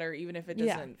for the better, even if it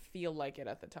doesn't feel like it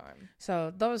at the time.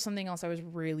 So that was something else I was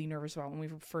really nervous about when we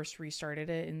first restarted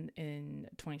it in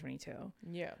 2022.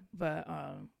 Yeah. But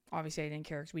obviously I didn't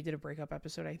care because we did a breakup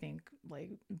episode, I think,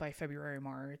 like by February,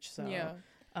 March. So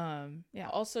yeah.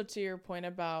 Also, to your point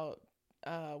about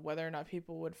whether or not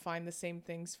people would find the same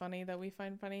things funny that we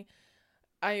find funny,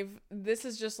 this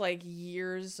is just like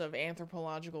years of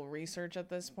anthropological research at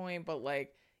this point, but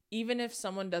like even if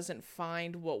someone doesn't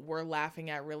find what we're laughing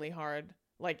at really hard,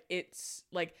 like it's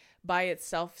like by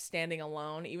itself standing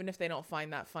alone, even if they don't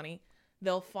find that funny,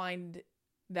 they'll find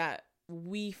that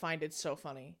we find it so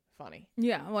funny.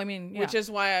 Yeah, well, I mean, which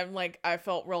is why I'm like, I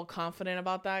felt real confident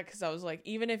about that, because I was like,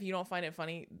 even if you don't find it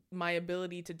funny, my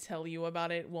ability to tell you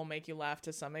about it will make you laugh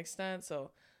to some extent,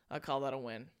 so I call that a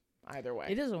win either way.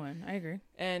 It is a win. I agree.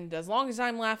 And as long as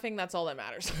I'm laughing, that's all that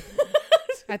matters.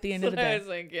 At the end of the day. I was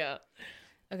like, yeah.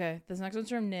 Okay, this next one's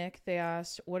from Nick. They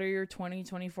asked, what are your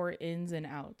 2024 ins and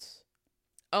outs?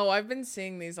 Oh, I've been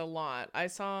seeing these a lot. I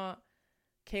saw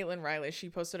Caitlin Riley. She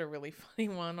posted a really funny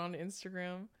one on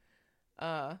Instagram.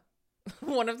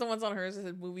 One of the ones on hers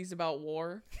said movies about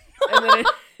war. And then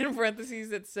in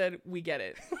parentheses it said, we get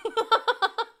it.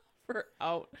 For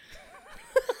out.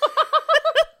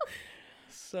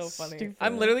 So funny. Stupid.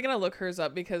 I'm literally gonna look hers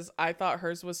up because I thought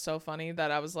hers was so funny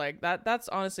that I was like, that's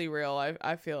honestly real.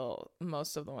 I feel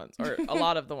most of the ones, or a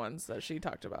lot of the ones that she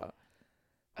talked about.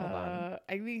 I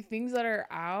think things that are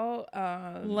out.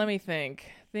 Let me think.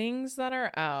 Things that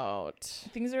are out.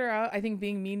 Things that are out. I think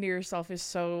being mean to yourself is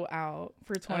so out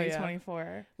for 2024. Oh,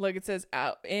 yeah. Look, it says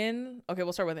out in. Okay,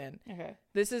 we'll start with in. Okay.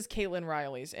 This is Caitlin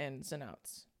Riley's ins and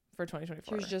outs for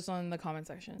 2024. She was just on the comment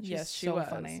section. Yes, she was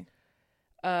funny.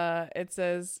 It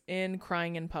says in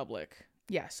crying in public.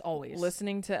 Yes, always.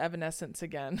 Listening to Evanescence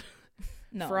again.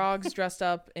 No. Frogs dressed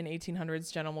up in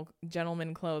 1800s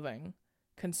gentleman clothing.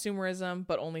 Consumerism,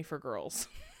 but only for girls.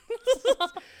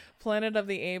 Planet of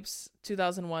the Apes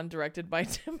 2001, directed by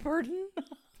Tim Burton.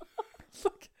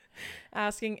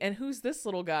 Asking, and who's this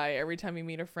little guy every time you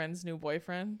meet a friend's new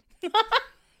boyfriend?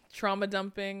 Trauma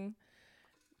dumping.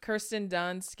 Kirsten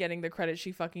Dunst getting the credit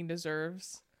she fucking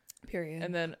deserves. Period.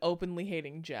 And then openly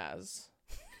hating jazz.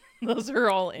 Those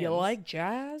are all ins. You like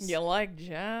jazz? You like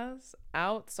jazz?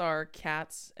 Outs are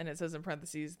cats, and it says in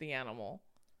parentheses, the animal.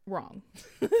 Wrong.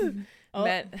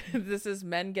 This is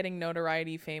men getting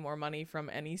notoriety, fame, or money from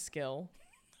any skill.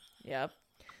 Yep.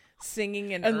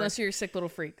 Singing in unless you're a sick little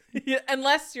freak. Yeah,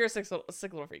 unless you're a sick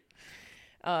little freak.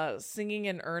 Singing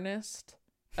in earnest.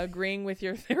 Agreeing with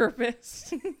your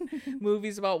therapist.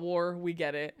 Movies about war, we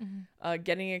get it.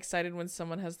 Getting excited when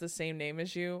someone has the same name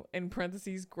as you. In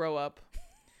parentheses, grow up.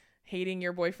 Hating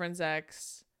your boyfriend's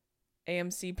ex.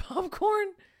 AMC popcorn.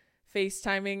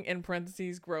 FaceTiming, in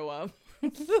parentheses, grow up.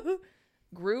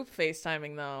 Group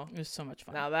FaceTiming, though. It was so much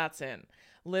fun. Now that's in.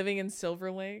 Living in Silver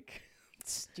Lake.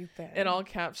 Stupid. In all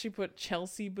caps, she put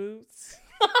Chelsea boots.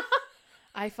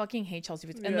 I fucking hate Chelsea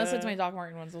boots. Unless it's my Doc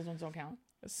Martin ones. Those ones don't count.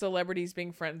 Celebrities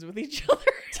being friends with each other.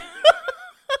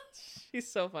 She's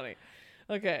so funny.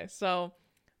 Okay, so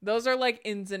those are like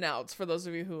ins and outs for those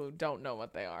of you who don't know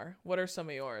what they are. What are some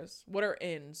of yours? What are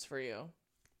ins for you?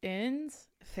 Ins?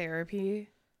 Therapy.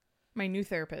 My new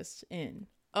therapist, in.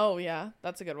 Oh, yeah.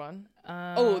 That's a good one.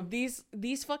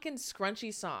 These fucking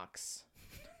scrunchy socks.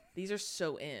 These are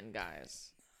so in,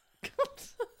 guys.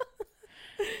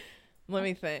 Let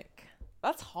me think.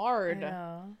 That's hard.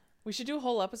 We should do a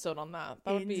whole episode on that.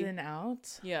 That would be ins and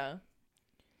outs. Yeah.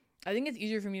 I think it's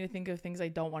easier for me to think of things I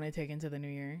don't want to take into the new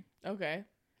year. Okay.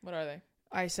 What are they?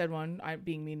 I said one.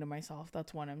 Being mean to myself.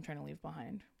 That's one I'm trying to leave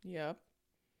behind. Yep.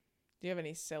 Do you have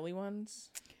any silly ones?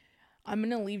 I'm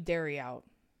going to leave dairy out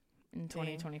in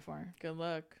 2024. Good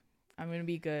luck. I'm going to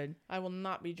be good. I will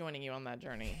not be joining you on that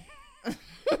journey.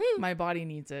 My body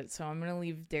needs it, so I'm going to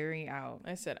leave dairy out.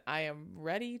 I said, I am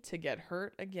ready to get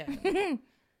hurt again.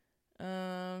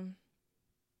 I'm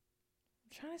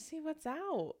trying to see what's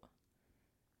out.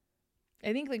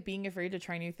 I think like being afraid to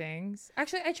try new things.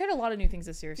 Actually, I tried a lot of new things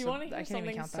this year. Do you want to hear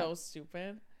something so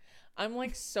stupid? I'm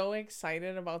like so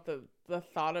excited about the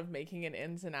thought of making an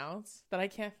ins and outs that I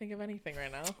can't think of anything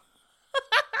right now.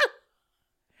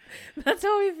 That's how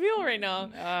I feel right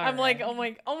now. I'm like, oh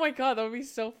my god, that would be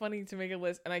so funny to make a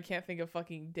list, and I can't think of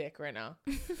fucking dick right now.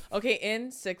 Okay,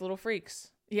 in sick little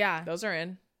freaks. Yeah, those are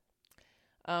in.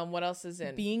 What else is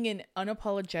in? Being an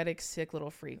unapologetic sick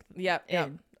little freak. Yep.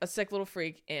 A sick little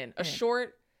freak in. A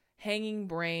short, hanging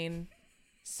brain,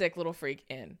 sick little freak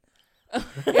in.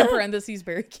 In parentheses,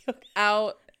 very cute.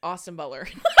 Out, Austin Butler.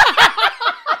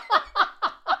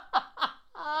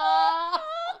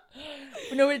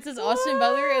 No, it says Austin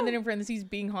Butler, and then in parentheses,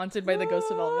 being haunted by the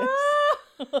ghost of Elvis.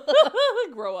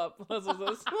 Grow up. That's what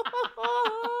this.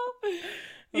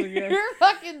 You're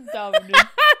fucking dumb, dude.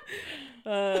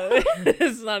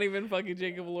 It's not even fucking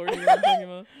Jacob Elordi we're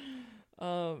talking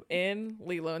about. In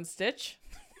Lilo and Stitch.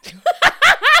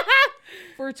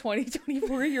 For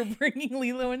 2024, you're bringing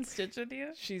Lilo and Stitch with you?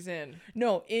 She's in.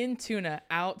 No, in Tuna,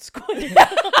 out Squid.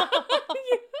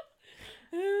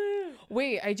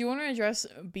 Wait, I do want to address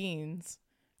Beans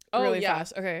really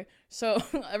fast. Okay, so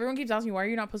everyone keeps asking me, why are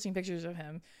you not posting pictures of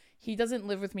him? He doesn't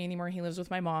live with me anymore. He lives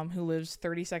with my mom, who lives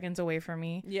 30 seconds away from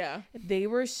me. Yeah. They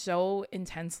were so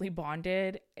intensely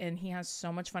bonded, and he has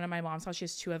so much fun at my mom's house. She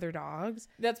has 2 other dogs.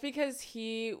 That's because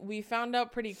we found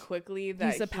out pretty quickly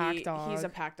that He's a pack dog. He's a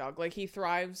pack dog. Like, he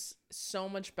thrives so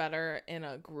much better in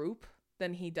a group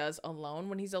than he does alone.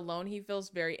 When he's alone, he feels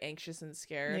very anxious and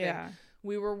scared. Yeah. And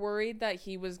we were worried that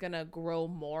he was going to grow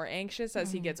more anxious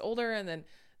as he gets older, and then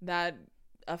that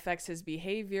affects his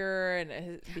behavior and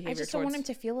his behavior. I just don't want him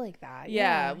to feel like that.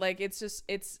 Yeah, like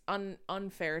it's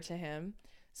unfair to him.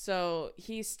 So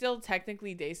he's still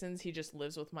technically Dayson's. He just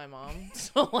lives with my mom.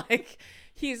 So like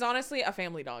he's honestly a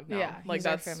family dog now. Yeah, like he's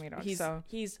our family dog.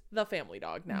 He's the family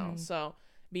dog now. So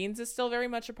Beans is still very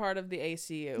much a part of the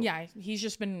ACU. Yeah, he's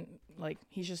just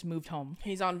moved home.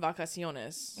 He's on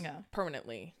vacaciones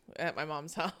permanently at my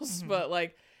mom's house. But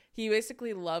like he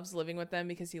basically loves living with them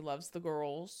because he loves the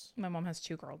girls. My mom has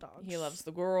 2 girl dogs. He loves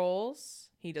the girls.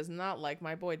 He does not like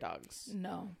my boy dogs.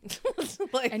 No.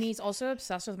 Like, and he's also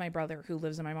obsessed with my brother who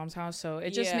lives in my mom's house. So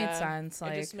it just made sense.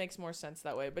 Like, it just makes more sense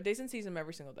that way. But Dayson sees him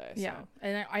every single day. So. Yeah.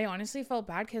 And I honestly felt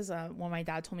bad because when my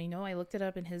dad told me no, I looked it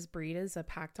up and his breed is a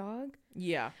pack dog.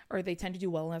 Yeah. Or they tend to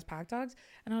do well as pack dogs.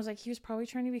 And I was like, he was probably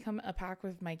trying to become a pack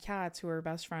with my cats who are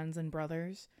best friends and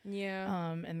brothers.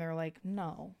 Yeah. And they're like,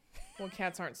 no. Well,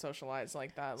 cats aren't socialized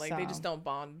like that. Like, they just don't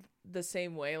bond the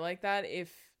same way like that.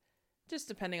 Just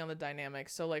depending on the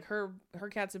dynamics. So like her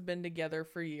cats have been together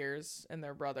for years and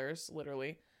they're brothers,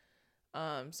 literally.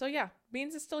 So yeah,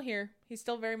 Beans is still here. He's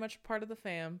still very much part of the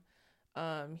fam.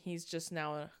 He's just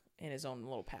now in his own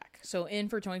little pack. So in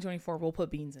for 2024, we'll put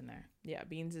Beans in there. Yeah,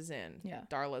 Beans is in. Yeah.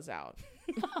 Darla's out.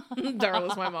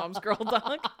 Darla's my mom's girl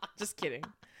dog. Just kidding.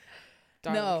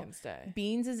 Darla can stay.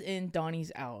 Beans is in,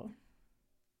 Donnie's out.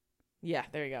 Yeah,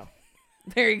 there you go.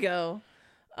 There you go.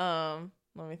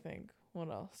 Let me think. What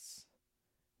else?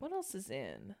 What else is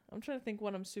in? I'm trying to think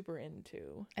what I'm super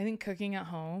into. I think cooking at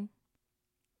home.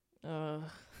 When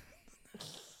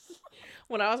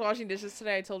I was washing dishes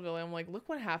today, I told Billy, I'm like, look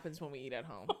what happens when we eat at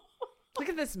home. Look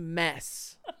at this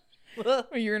mess.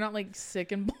 You're not like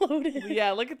sick and bloated.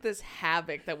 Yeah, look at this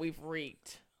havoc that we've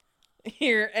wreaked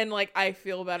here. And like, I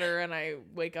feel better and I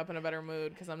wake up in a better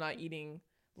mood because I'm not eating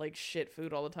like shit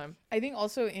food all the time. I think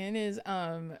also in is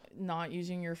not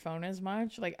using your phone as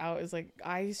much. Like out is like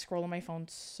I scroll on my phone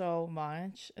so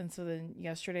much, and so then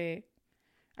yesterday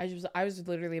I was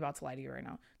literally about to lie to you right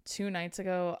now. 2 nights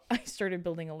ago I started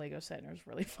building a Lego set and it was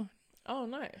really fun. Oh,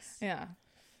 nice. Yeah,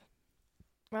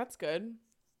 that's good.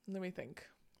 Let me think.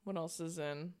 What else is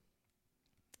in?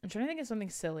 I'm trying to think of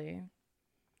something silly.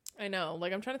 I know.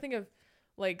 Like I'm trying to think of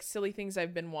like silly things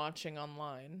I've been watching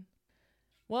online.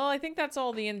 Well, I think that's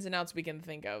all the ins and outs we can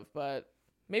think of, but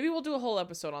maybe we'll do a whole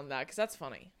episode on that because that's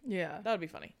funny. Yeah. That would be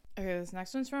funny. Okay, this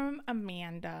next one's from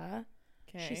Amanda.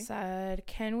 Okay. She said,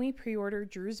 can we pre-order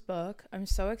Drew's book? I'm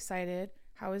so excited.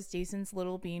 How is Jason's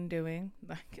little bean doing?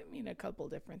 That could mean a couple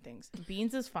different things.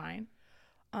 Beans is fine.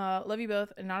 Love you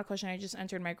both. And not a question. I just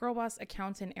entered my girl boss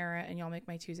accountant era and y'all make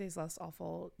my Tuesdays less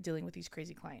awful dealing with these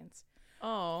crazy clients.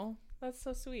 Oh, that's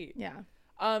so sweet. Yeah.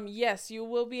 Yes, you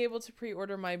will be able to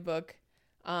pre-order my book.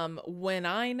 When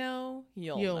I know,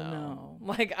 you'll know.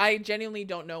 Like, I genuinely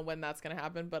don't know when that's gonna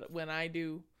happen, but when I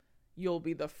do, you'll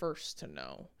be the first to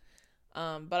know.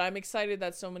 But I'm excited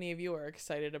that so many of you are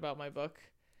excited about my book,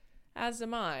 as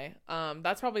am I.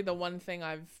 That's probably the one thing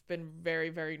I've been very,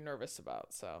 very nervous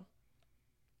about. So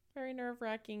very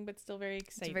nerve-wracking, but still very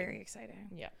exciting. It's very exciting.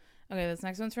 Yeah. Okay, this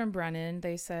next one's from Brennan.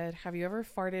 They said, have you ever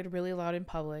farted really loud in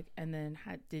public and then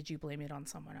did you blame it on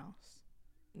someone else?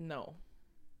 No.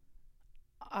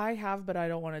 I have, but I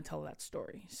don't want to tell that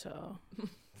story. So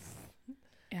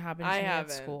it happened to me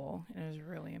at school, and it was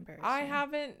really embarrassing. I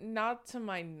haven't, not to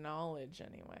my knowledge,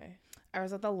 anyway. I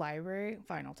was at the library.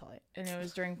 Fine, I'll tell it. And it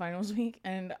was during finals week,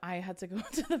 and I had to go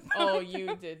to the Oh,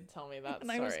 you did tell me that.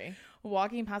 And I was Sorry.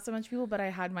 walking past a bunch of people, but I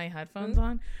had my headphones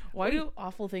on. Why do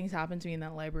awful things happen to me in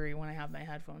that library when I have my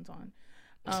headphones on?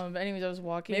 But anyways, I was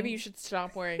walking. Maybe you should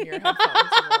stop wearing your headphones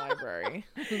in the library.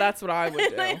 That's what I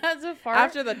would do. I had to fart.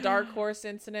 After the Dark Horse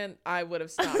incident, I would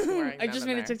have stopped wearing them. I just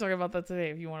made a TikTok about that today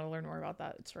if you want to learn more about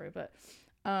that story. But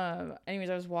anyways,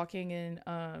 I was walking in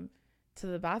to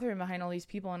the bathroom behind all these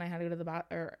people, and I had to go to the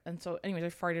bathroom. And so anyways, I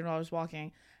farted while I was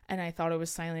walking, and I thought it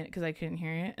was silent because I couldn't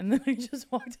hear it. And then I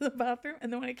just walked to the bathroom,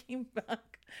 and then when I came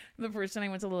back, the person I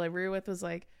went to the library with was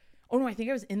like, oh no, I think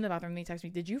I was in the bathroom. They texted me,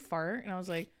 did you fart? And I was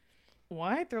like,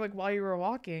 what? They're like, while you were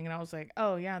walking. And I was like,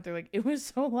 oh yeah. They're like, it was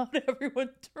so loud everyone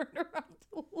turned around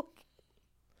to look.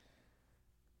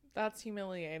 That's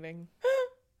humiliating.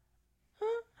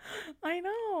 I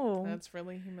know. That's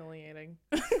really humiliating.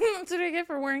 That's what I get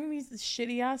for wearing these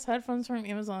shitty ass headphones from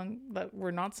Amazon that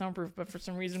were not soundproof, but for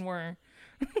some reason were.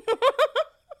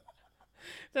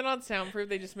 They're not soundproof,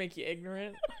 they just make you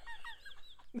ignorant.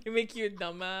 They make you a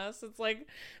dumbass. It's like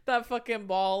that fucking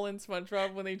ball in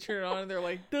SpongeBob when they turn it on and they're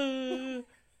like, duh.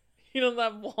 You know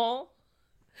that ball?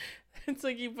 It's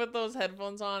like you put those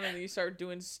headphones on and you start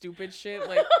doing stupid shit.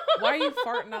 Like, why are you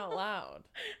farting out loud?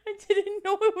 I didn't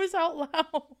know it was out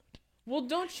loud. Well,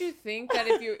 don't you think that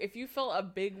if you felt a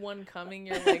big one coming,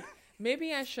 you're like,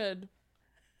 maybe I should.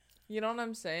 You know what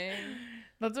I'm saying?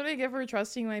 That's what I get for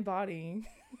trusting my body.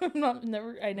 I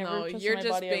never No, trusted you're my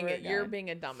just body being ever again. you're being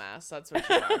a dumbass. That's what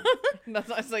you are. That's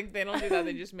why it's like they don't do that.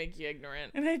 They just make you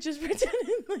ignorant. And I just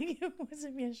pretended like it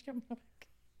wasn't Mieszka Molik.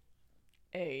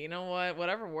 Hey, you know what?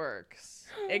 Whatever works.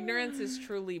 Ignorance is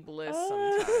truly bliss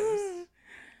sometimes.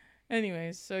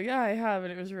 Anyways, so yeah, I have,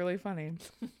 and it was really funny.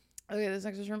 Okay, this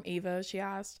next is from Ava. She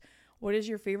asked, what is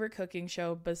your favorite cooking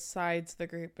show besides The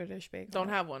Great British Bake Off? Don't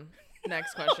have one.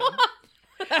 Next question.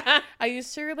 I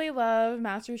used to really love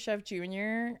MasterChef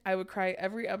Junior. I would cry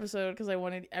every episode because I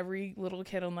wanted every little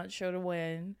kid on that show to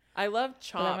win. I love But I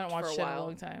Chopped haven't watched for a it in a while.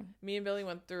 long time. Me and Billy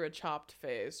went through a Chopped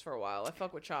phase for a while. I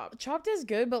fuck with Chopped. Chopped is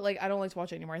good, but like I don't like to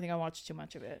watch it anymore. I think I watched too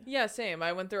much of it. Yeah, same.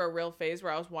 I went through a real phase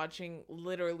where I was watching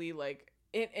literally like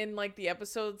in like the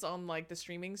episodes on like the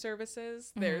streaming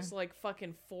services. There's like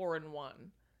fucking 4 in 1.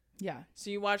 Yeah. So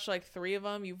you watch like 3 of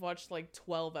them. You've watched like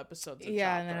 12 episodes. Of Yeah,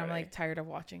 Chopped and then I'm already. like tired of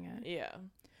watching it. Yeah.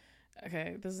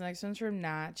 Okay, this next one's from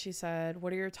Nat. She said,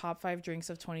 what are your top 5 drinks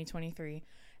of 2023?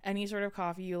 Any sort of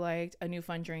coffee you liked, a new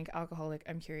fun drink, alcoholic.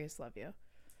 I'm curious, love you.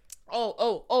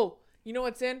 Oh. You know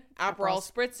what's in? Aperol.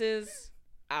 Aperol Spritzes.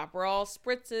 Aperol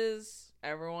Spritzes.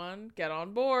 Everyone, get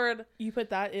on board. You put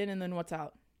that in, and then what's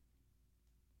out?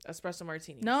 Espresso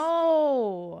martinis.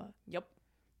 No! Yep.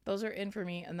 Those are in for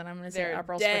me, and then I'm going to say They're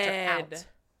Aperol Spritz dead. are out.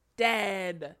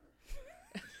 Dead.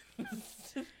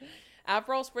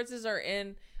 Aperol Spritzes are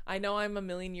in. I know I'm a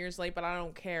million years late, but I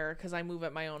don't care because I move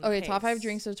at my own Okay, pace. top 5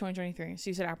 drinks of 2023.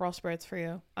 So you said Aperol Spritz for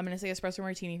you. I'm going to say espresso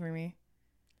martini for me.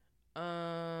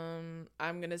 I'm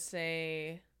gonna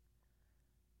say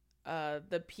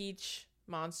the peach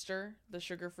monster, the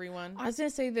sugar-free one. I was going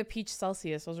to say the peach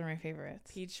Celsius. Those are my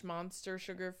favorites. Peach monster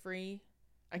sugar-free.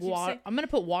 I'm going to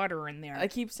put water in there. I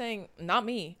keep saying, not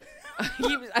me.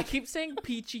 I keep saying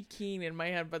peachy keen in my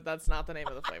head, but that's not the name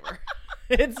of the flavor.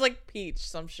 It's like peach,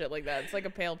 some shit like that. It's like a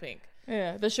pale pink.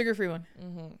 Yeah, the sugar-free one.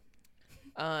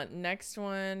 Next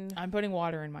one. I'm putting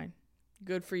water in mine.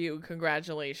 Good for you.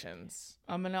 Congratulations.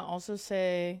 I'm going to also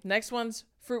say... Next one's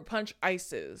fruit punch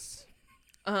ices.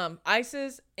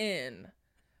 Ices in.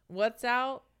 What's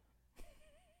out?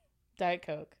 Diet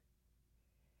Coke.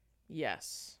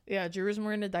 Yes. Yeah, Drew's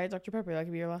more into Diet Dr. Pepper. That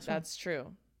could be your last one. That's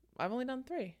true. I've only done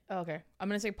 3. Oh, okay. I'm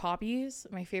going to say poppies.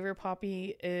 My favorite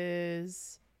poppy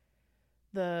is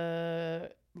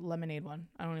the lemonade one.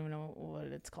 I don't even know what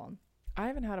it's called. I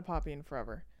haven't had a poppy in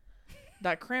forever.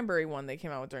 That cranberry one they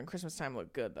came out with during Christmas time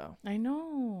looked good, though. I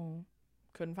know.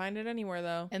 Couldn't find it anywhere,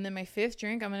 though. And then my 5th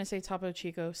drink, I'm going to say Topo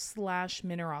Chico /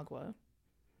 Mineragua.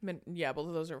 Yeah, both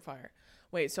of those are fire.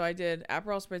 Wait, so I did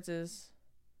Aperol Spritzes,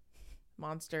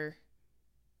 Monster.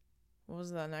 What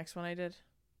was the next one I did?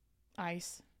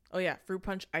 Ice. Oh, yeah. Fruit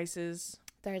punch ices.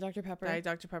 Diet Dr. Pepper. Diet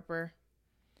Dr. Pepper.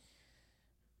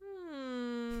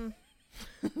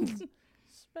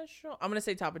 Special. I'm going to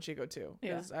say Topo Chico, too.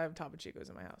 Because I have Topo Chicos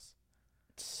in my house.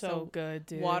 So good,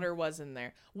 dude. Water was in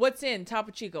there. What's in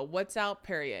Topo Chico? What's out?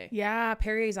 Perrier. Yeah,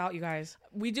 Perrier's out, you guys.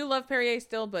 We do love Perrier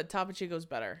still, but Topo Chico's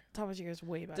better. Topo Chico's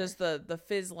way better. Does the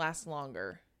fizz last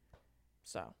longer?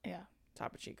 So yeah.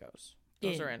 Topo Chicos.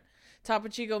 Those are in. Topo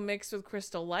Chico mixed with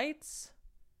Crystal Lights.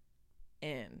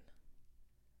 In.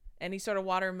 any sort of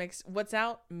water mix. What's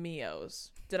out?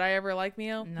 Mio's. Did I ever like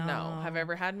Mio? No. Have I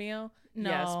ever had Mio? No.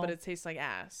 Yes, but it tastes like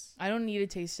ass. I don't need to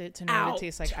taste it to know Out. it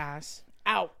tastes like ass.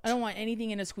 Out. I don't want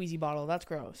anything in a squeezy bottle. That's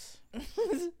gross.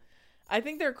 I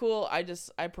think they're cool. I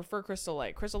prefer Crystal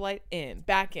Light. Crystal Light in.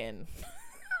 Back in.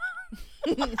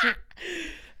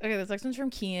 Okay, this next one's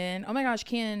from Kian. Oh my gosh,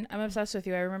 Kian, I'm obsessed with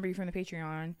you. I remember you from the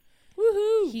Patreon.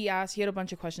 Woohoo. He had a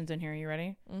bunch of questions in here. You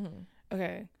ready? Mm-hmm.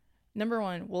 Okay. Number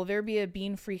 1, will there be a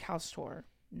Bean Freak house tour?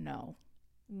 No.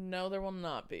 No, there will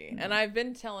not be. No. And I've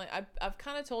been telling, I've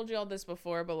kind of told you all this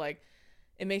before, but like,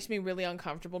 it makes me really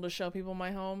uncomfortable to show people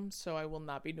my home, so I will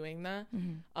not be doing that.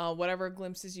 Mm-hmm. Whatever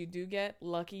glimpses you do get,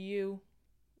 lucky you.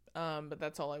 But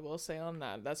that's all I will say on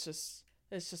that. It's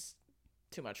just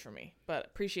too much for me. But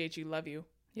appreciate you, love you.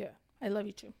 Yeah, I love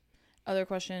you too. Other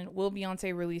question, will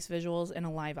Beyonce release visuals in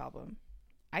a live album?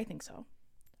 I think so.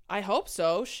 I hope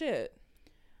so. Shit.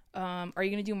 Are you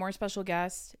going to do more special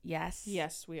guests? Yes.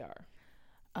 Yes, we are.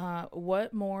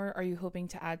 What more are you hoping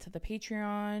to add to the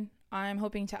Patreon? I'm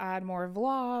hoping to add more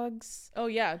vlogs. Oh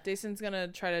yeah, Jason's gonna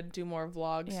try to do more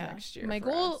vlogs next year. My for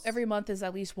goal us. every month is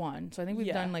at least one. So I think we've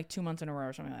Yeah. done like 2 months in a row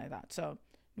or something like that. So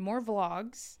more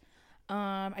vlogs.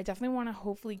 I definitely want to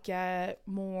hopefully get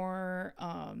more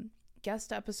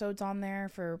guest episodes on there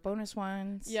for bonus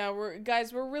ones. Yeah, we're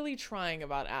really trying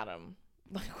about Adam.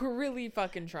 Like we're really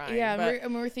fucking trying. Yeah,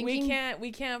 but we're thinking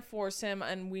we can't force him,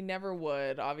 and we never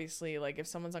would. Obviously, like if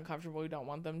someone's uncomfortable, we don't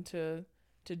want them to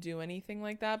do anything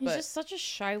like that. he's But just such a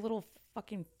shy little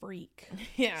fucking freak.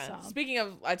 yeah. So. Speaking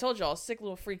of, I told y'all, sick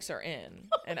little freaks are in,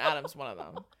 and Adam's one of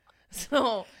them.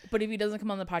 So But if he doesn't come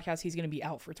on the podcast, he's gonna be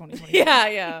out for 2020.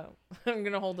 yeah, I'm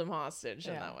gonna hold him hostage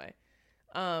in Yeah. that way.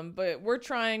 But we're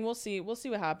trying. We'll see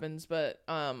what happens. But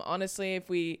honestly, if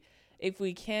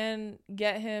we can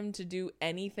get him to do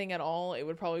anything at all, it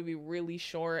would probably be really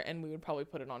short, and we would probably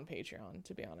put it on Patreon,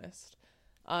 to be honest.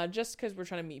 Just because we're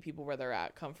trying to meet people where they're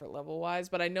at comfort level wise.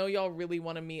 But I know y'all really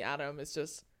want to meet Adam. It's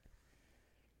just,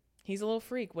 he's a little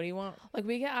freak. What do you want? Like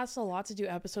we get asked a lot to do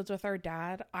episodes with our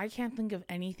dad. I can't think of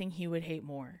anything he would hate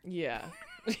more. Yeah.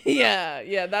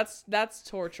 yeah. That's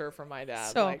torture for my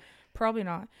dad. So like, probably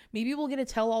not. Maybe we'll get a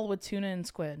tell all with tuna and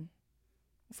squid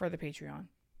for the Patreon.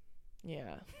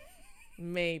 yeah.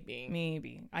 Maybe.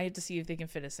 Maybe. I have to see if they can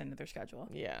fit us into their schedule.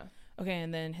 Yeah. Okay,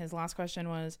 and then his last question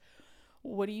was,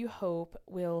 what do you hope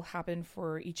will happen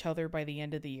for each other by the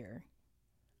end of the year?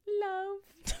 Love.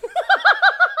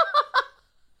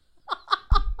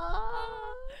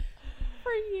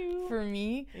 For you. For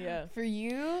me? Yeah. For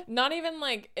you? Not even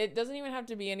like, it doesn't even have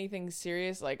to be anything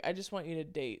serious. Like, I just want you to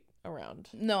date around.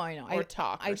 No, I know. Or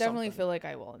talk. I or definitely something. feel like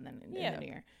I will in the new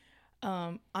year.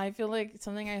 I feel like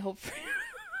something I hope for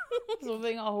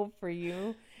something I'll hope for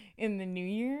you in the new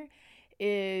year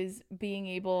is being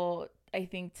able, I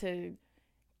think, to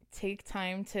take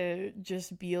time to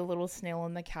just be a little snail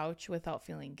on the couch without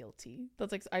feeling guilty.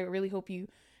 That's like, I really hope you,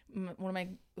 one of my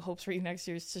hopes for you next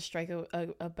year is to strike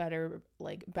a better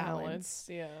like balance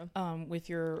Yeah. with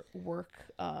your work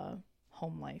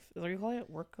home life. Is that what you call it?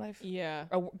 Work life? Yeah.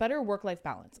 A better work-life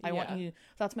balance. I want Yeah. you,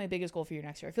 that's my biggest goal for you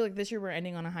next year. I feel like this year we're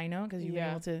ending on a high note because you've been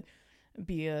Yeah. able to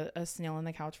be a snail on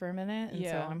the couch for a minute, and so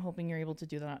Yeah. I'm hoping you're able to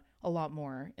do that a lot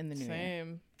more in the new year.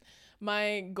 Same.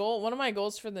 One of my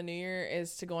goals for the new year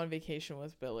is to go on vacation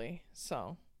with Billy.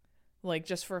 So, like,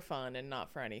 just for fun and not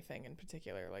for anything in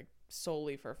particular, like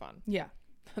solely for fun. Yeah,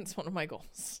 That's one of my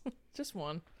goals. Just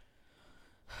one.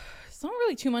 it's not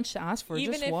really too much to ask for.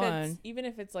 Just one. Even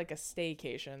if it's like a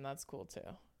staycation, that's cool too.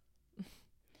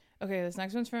 Okay, this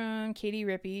next one's from Katie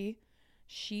Rippey.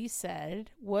 She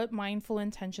said, "What mindful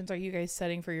intentions are you guys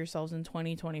setting for yourselves in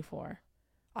 2024?"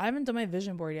 I haven't done my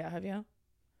vision board yet. Have you?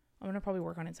 I'm gonna probably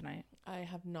work on it tonight. I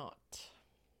have not.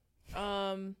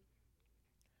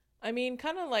 I mean,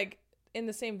 kind of like in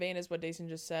the same vein as what Dason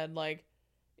just said, like,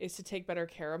 is to take better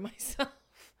care of myself,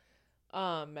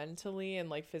 mentally and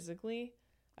like physically.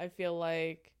 I feel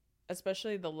like,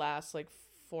 especially the last like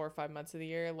 4 or 5 months of the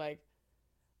year, like,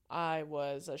 I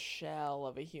was a shell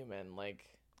of a human, like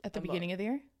At the beginning of the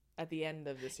year? at the end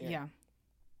of this year.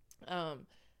 Yeah.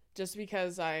 Just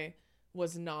because I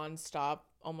was nonstop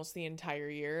almost the entire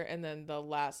year, and then the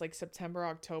last like September,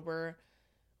 October,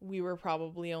 we were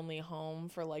probably only home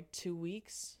for like 2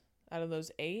 weeks out of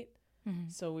those 8. Mm-hmm.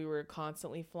 So we were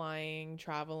constantly flying,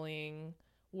 traveling,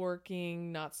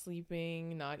 working, not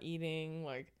sleeping, not eating,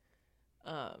 like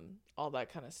all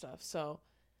that kind of stuff. So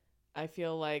I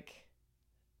feel like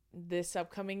this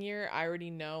upcoming year, I already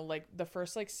know, like, the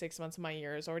first like 6 months of my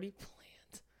year is already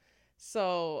planned.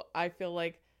 So I feel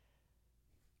like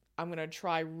I'm gonna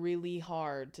try really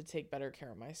hard to take better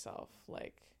care of myself,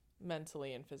 like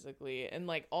mentally and physically, and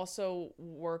like also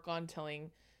work on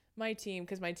telling my team,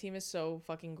 because my team is so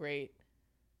fucking great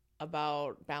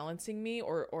about balancing me,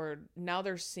 or now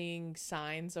they're seeing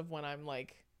signs of when I'm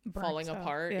like falling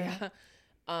apart. Yeah.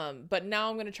 But now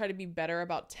I'm gonna try to be better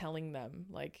about telling them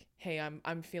like, hey,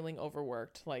 I'm feeling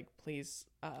overworked, like please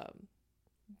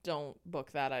don't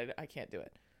book that. I can't do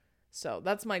it. So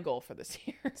that's my goal for this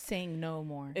year. Saying no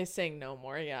more. Is saying no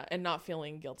more, yeah, and not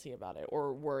feeling guilty about it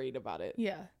or worried about it.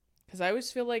 Yeah. Because I always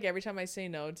feel like every time I say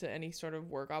no to any sort of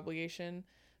work obligation,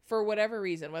 for whatever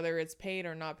reason, whether it's paid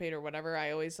or not paid or whatever,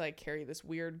 I always like carry this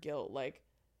weird guilt. Like,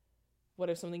 what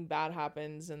if something bad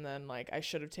happens and then like I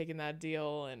should have taken that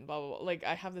deal and blah, blah, blah. Like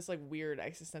I have this like weird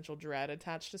existential dread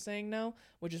attached to saying no,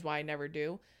 which is why I never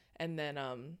do. And then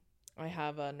I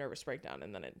have a nervous breakdown,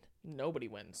 and then nobody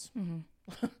wins.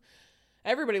 Mm-hmm.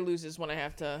 Everybody loses when I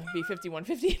have to be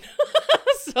 51-50.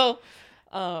 So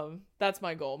that's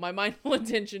my goal. My mindful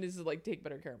intention is to like take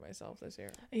better care of myself this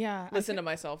year. Yeah. Listen to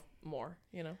myself more,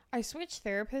 I switched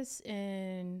therapists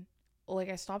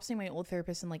I stopped seeing my old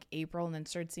therapist in like April and then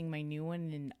started seeing my new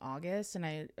one in August. And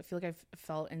I feel like I've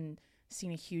felt and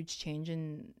seen a huge change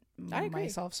in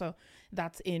myself. So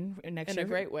that's in next year. In a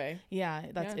great way. Yeah.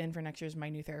 That's in for next year's my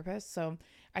new therapist. So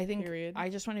I think I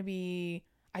just want to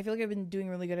I feel like I've been doing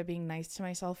really good at being nice to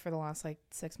myself for the last like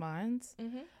 6 months.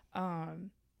 Mm-hmm.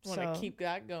 Want to keep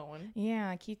that going.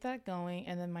 Yeah, keep that going.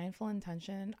 And then mindful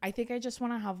intention. I think I just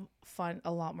want to have fun,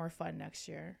 a lot more fun next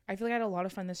year. I feel like I had a lot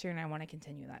of fun this year, and I want to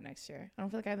continue that next year. I don't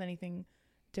feel like I have anything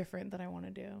different that I want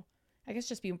to do. I guess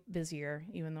just be busier,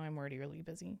 even though I'm already really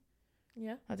busy.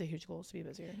 Yeah. That's a huge goal, is to be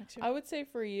busier next year. I would say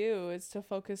for you, it's to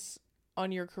focus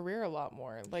on your career a lot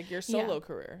more, like your solo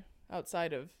career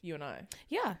outside of you and I.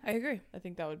 Yeah, I agree. I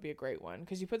think that would be a great one,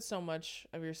 because you put so much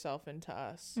of yourself into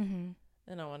us. Mm-hmm.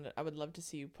 And I would love to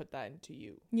see you put that into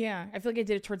you. Yeah, I feel like I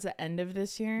did it towards the end of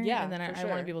this year. Yeah, and then I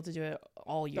want to be able to do it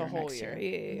all year, the whole next year.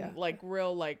 Yeah. Like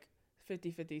real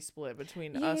 50-50 split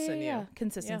between us and you.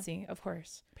 Consistency, of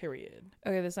course. Period.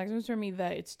 Okay, this next one's for me.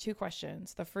 It's 2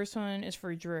 questions. The first one is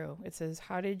for Drew. It says,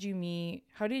 how did you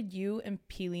and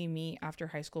Peely meet after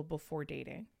high school before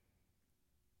dating?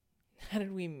 How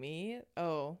did we meet?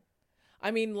 Oh,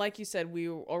 I mean, like you said, we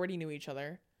already knew each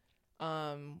other.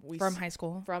 From high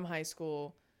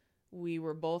school. We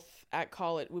were both at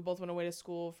college. We both went away to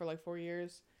school for like 4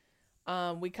 years.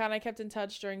 We kind of kept in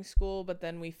touch during school, but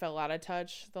then we fell out of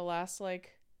touch the last I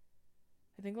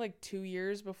think 2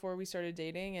 years before we started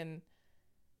dating. And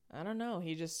I don't know,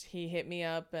 he hit me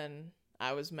up, and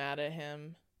I was mad at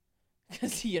him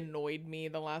because he annoyed me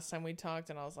the last time we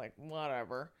talked, and I was like,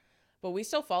 whatever. But we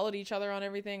still followed each other on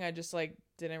everything. I just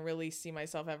didn't really see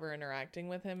myself ever interacting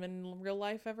with him in real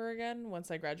life ever again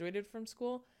once I graduated from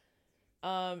school.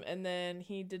 And then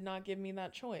he did not give me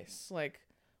that choice.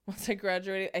 Once I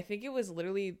graduated, I think it was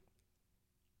literally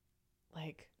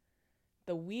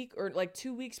the week or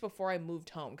 2 weeks before I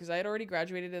moved home, because I had already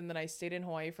graduated, and then I stayed in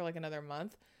Hawaii for another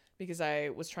month because I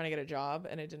was trying to get a job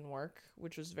and it didn't work,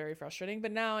 which was very frustrating.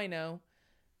 But now I know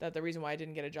that the reason why I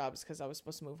didn't get a job is because I was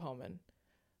supposed to move home and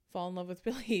fall in love with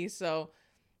Billy. So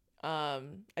I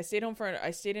stayed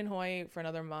in Hawaii for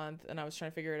another month, and I was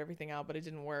trying to figure everything out, but it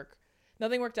didn't work.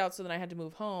 Nothing worked out, so then I had to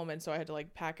move home, and so I had to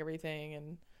pack everything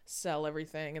and sell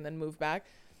everything and then move back.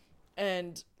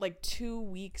 And 2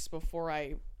 weeks before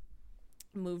I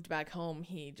moved back home,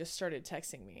 he just started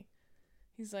texting me.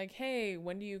 He's like, hey,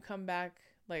 when do you come back?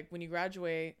 When you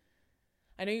graduate,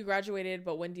 I know you graduated,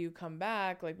 but when do you come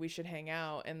back? We should hang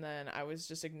out. And then I was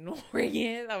just ignoring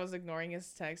it. I was ignoring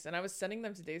his text, and I was sending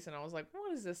them to Dason. I was like,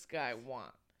 what does this guy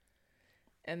want?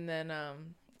 And then,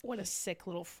 what a sick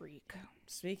little freak.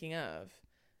 Speaking of,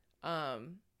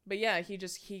 but yeah,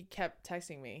 he kept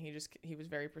texting me. He was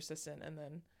very persistent. And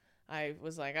then I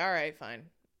was like, all right, fine.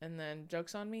 And then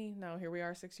joke's on me. Now here we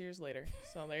are 6 years later.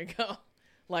 So there you go.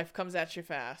 Life comes at you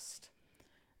fast.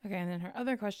 Okay, and then her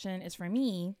other question is for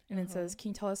me, and it says, can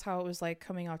you tell us how it was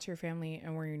coming out to your family,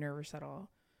 and were you nervous at all?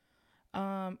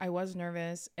 I was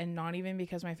nervous, and not even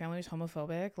because my family was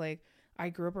homophobic. I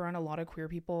grew up around a lot of queer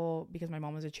people because my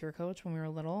mom was a cheer coach when we were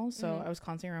little, so I was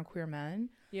constantly around queer men.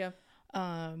 Yeah.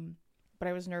 But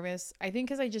I was nervous, I think,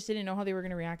 because I just didn't know how they were going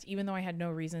to react, even though I had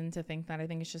no reason to think that. I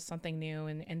think it's just something new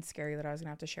and scary that I was going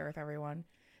to have to share with everyone.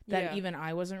 That even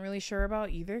I wasn't really sure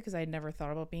about either, because I had never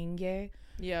thought about being gay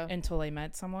until I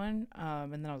met someone.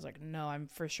 And then I was like, no, I'm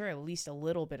for sure at least a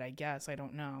little bit, I guess. I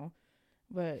don't know.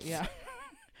 But yeah.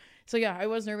 So yeah, I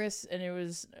was nervous, and it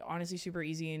was honestly super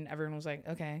easy, and everyone was like,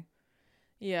 okay.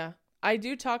 Yeah. I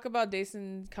do talk about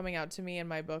Dason coming out to me in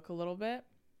my book a little bit.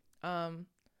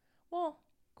 Well,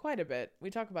 quite a bit. We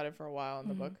talk about it for a while in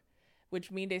the book,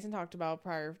 which me and Dason talked about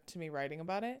prior to me writing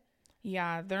about it.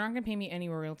 Yeah, they're not gonna pay me any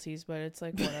royalties, but it's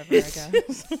like whatever, I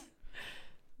guess.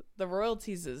 The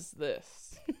royalties is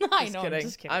this. I Just know. kidding. I'm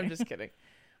just kidding. I'm just kidding.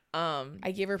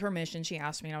 I gave her permission. She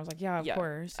asked me, and I was like, "Yeah, of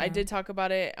course." I did talk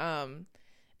about it.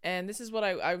 And this is what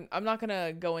I'm not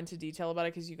gonna go into detail about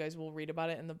it because you guys will read about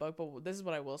it in the book. But this is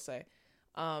what I will say.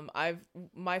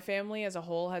 My family as a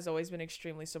whole has always been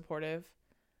extremely supportive,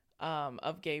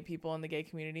 of gay people in the gay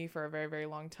community for a very, very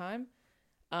long time.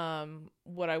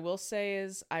 What I will say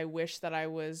is I wish that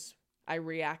I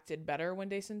reacted better when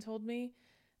Dason told me.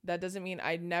 That doesn't mean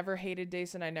I never hated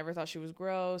Dason. I never thought she was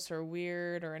gross or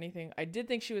weird or anything. I did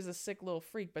think she was a sick little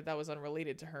freak, but that was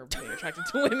unrelated to her being attracted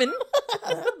to women.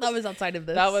 That was outside of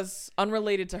this. That was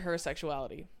unrelated to her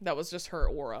sexuality. That was just her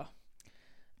aura.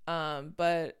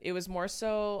 But it was more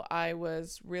so I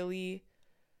was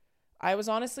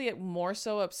honestly more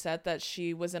so upset that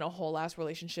she was in a whole ass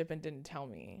relationship and didn't tell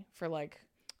me for like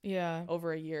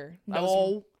over a year.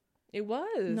 It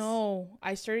was. No,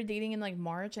 I started dating in like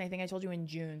March, and I think I told you in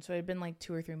June, so it had been like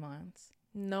 2 or 3 months.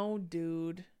 No,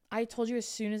 dude. I told you as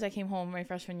soon as I came home my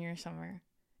freshman year of summer.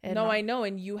 I know,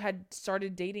 and you had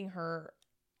started dating her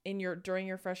during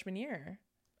your freshman year.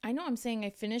 I know. I'm saying I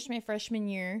finished my freshman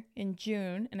year in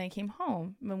June, and I came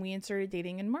home when we had started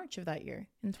dating in March of that year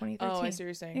in 2013. Oh, I see what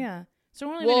you're saying. Yeah,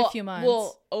 so only been a few months.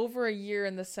 Well, over a year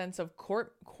in the sense of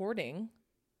courting.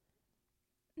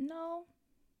 No.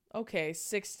 Okay,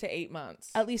 6 to 8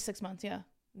 months. At least 6 months, yeah.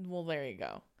 Well, there you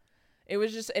go.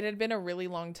 It had been a really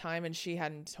long time and she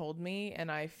hadn't told me,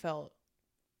 and I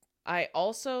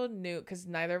also knew because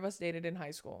neither of us dated in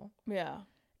high school. Yeah.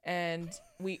 And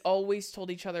we always told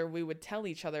each other we would tell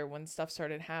each other when stuff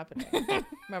started happening.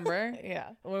 Remember?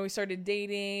 Yeah. When we started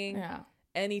dating. Yeah.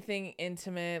 Anything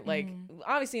intimate, like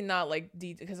obviously not like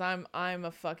because I'm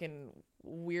a fucking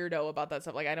weirdo about that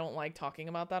stuff. Like I don't like talking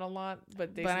about that a lot,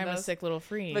 but I'm a sick little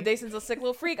freak. But Dason's a sick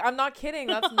little freak. I'm not kidding.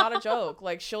 That's not a joke.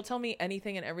 Like she'll tell me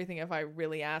anything and everything if I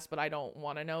really ask, but I don't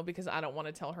want to know because I don't want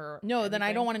to tell her. No, anything. then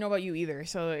I don't want to know about you either.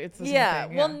 So it's the same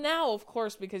thing. Well, now of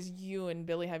course because you and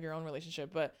Billy have your own relationship,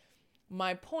 but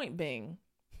my point being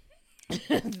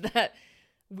that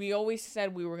we always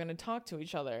said we were going to talk to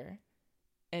each other.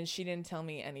 And she didn't tell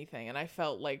me anything. And I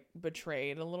felt like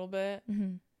betrayed a little bit.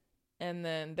 Mm-hmm. And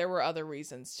then there were other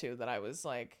reasons too that I was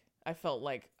like, I felt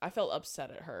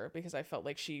upset at her because I felt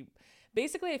like she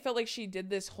did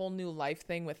this whole new life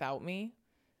thing without me.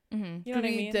 Mm-hmm. You know what I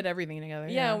mean? We did everything together.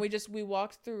 Yeah. We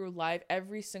walked through life,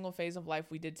 every single phase of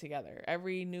life we did together.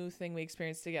 Every new thing we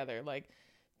experienced together, like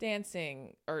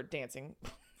dances,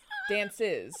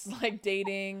 like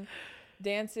dating.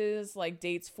 Dances, like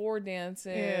dates for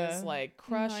dances, like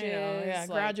crushes,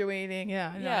 graduating,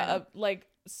 like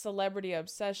celebrity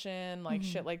obsession, like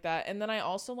shit like that. And then I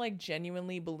also like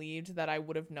genuinely believed that I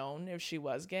would have known if she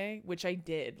was gay, which I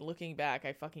did. Looking back,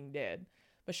 I fucking did.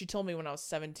 But she told me when I was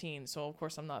 17, so of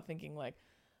course I'm not thinking like,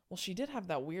 well, she did have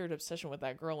that weird obsession with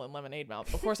that girl in Lemonade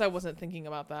Mouth. Of course, I wasn't thinking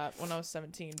about that when I was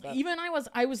 17. But even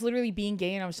I was literally being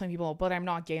gay, and I was telling people, but I'm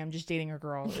not gay. I'm just dating a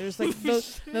girl. It was like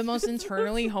the most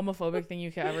internally homophobic thing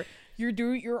you could ever.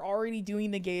 You're already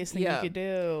doing the gayest thing you could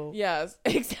do. Yes,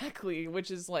 exactly.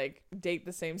 Which is like date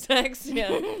the same sex.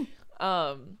 Yeah.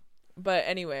 But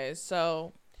anyways,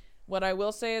 so what I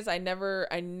will say is I never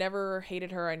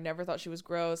hated her. I never thought she was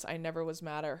gross. I never was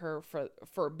mad at her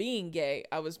for being gay.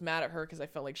 I was mad at her because I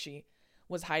felt like she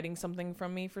was hiding something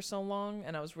from me for so long,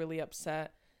 and I was really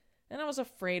upset. And I was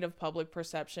afraid of public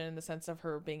perception in the sense of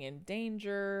her being in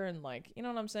danger and like, you know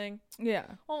what I'm saying? Yeah.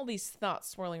 All these thoughts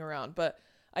swirling around. But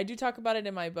I do talk about it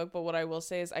in my book, but what I will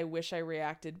say is I wish I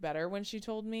reacted better when she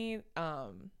told me.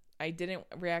 I didn't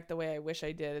react the way I wish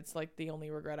I did. It's like the only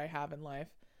regret I have in life.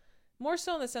 More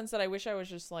so in the sense that I wish I was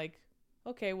just like,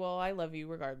 okay, well, I love you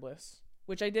regardless.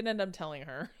 Which I did end up telling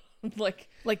her. like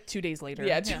 2 days later.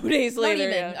 Yeah, 2 days later.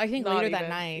 Not even. I think Not later even. that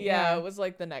night. Yeah, it was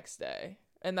like the next day.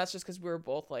 And that's just because we were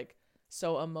both like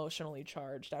so emotionally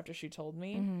charged after she told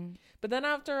me. Mm-hmm. But then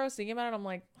after I was thinking about it, I'm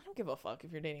like, I don't give a fuck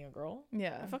if you're dating a girl.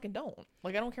 Yeah. I fucking don't.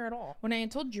 Like, I don't care at all. When I had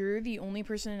told Drew, the only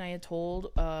person I had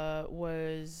told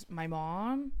was my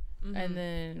mom and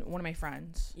then one of my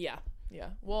friends. Yeah. Yeah.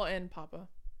 Well, and Papa.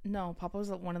 No, Papa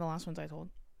was one of the last ones I told.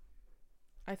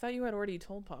 I thought you had already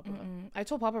told Papa. I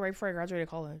told Papa right before I graduated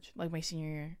college, like my senior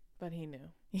year. But he knew.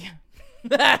 Yeah.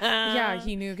 Yeah,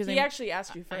 he knew because he actually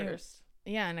asked you first.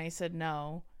 Yeah, and I said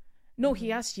no. No,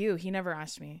 he asked you. He never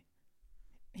asked me.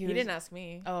 He didn't ask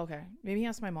me. Oh, okay. Maybe he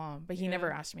asked my mom, but he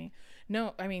never asked me.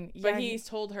 No, I mean, but he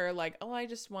told her like, "Oh, I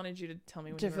just wanted you to tell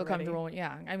me when to you feel were comfortable." ready.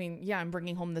 Yeah, I mean, yeah, I'm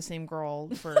bringing home the same girl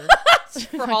for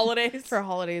for holidays. For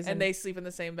holidays, and they sleep in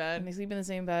the same bed. And they sleep in the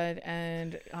same bed,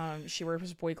 and she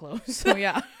wears boy clothes. So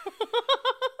yeah.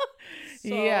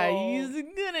 Yeah, he's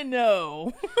gonna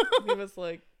know. He was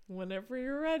like, whenever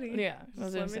you're ready. Yeah,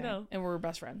 just let me know. And we're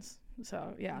best friends.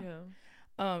 So yeah.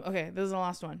 Yeah. Okay, this is the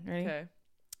last one. Ready? Okay.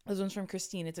 This one's from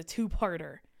Christine. It's a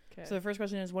two-parter. Okay. So the first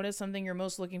question is, what is something you're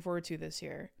most looking forward to this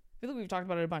year? I feel like we've talked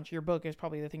about it a bunch. Your book is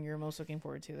probably the thing you're most looking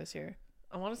forward to this year.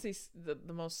 I'm honestly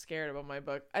the most scared about my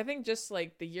book. I think just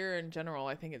like the year in general,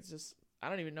 I think it's just, I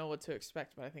don't even know what to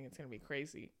expect, but I think it's going to be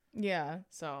crazy. Yeah.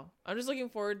 So I'm just looking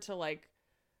forward to like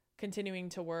continuing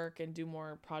to work and do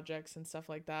more projects and stuff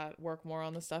like that, work more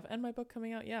on the stuff, and my book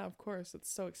coming out. Yeah, of course.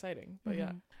 It's so exciting. But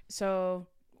yeah. So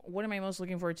what am I most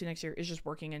looking forward to next year is just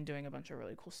working and doing a bunch of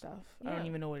really cool stuff. Yeah. I don't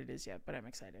even know what it is yet, but I'm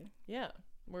excited. Yeah.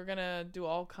 We're going to do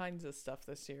all kinds of stuff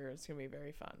this year. It's going to be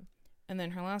very fun. And then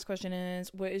her last question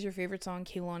is, what is your favorite song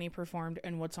Kehlani performed,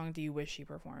 and what song do you wish she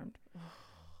performed?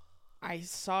 I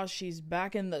saw she's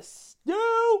back in the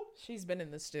stew. She's been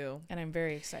in the stew. And I'm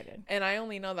very excited. And I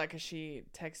only know that because she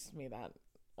texted me that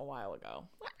a while ago.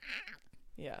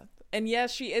 Yeah. And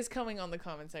yes, she is coming on the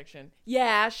comment section.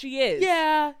 Yeah, she is.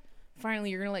 Yeah.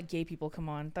 Finally, you're going to let gay people come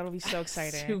on. That'll be so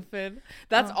exciting. Stupid.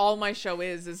 That's all my show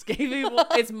is gay people.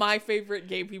 It's my favorite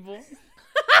gay people.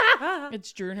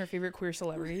 It's Drew and her favorite queer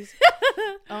celebrities.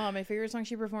 My favorite song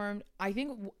she performed, I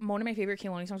think one of my favorite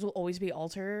Kehlani songs will always be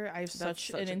Alter. I have such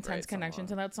an intense connection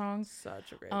to that song.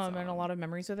 Such a great song. And a lot of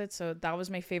memories with it. So that was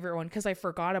my favorite one because I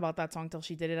forgot about that song till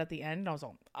she did it at the end. And I was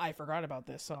like, I forgot about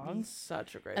this song.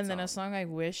 Such a great song. And then a song I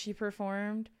wish she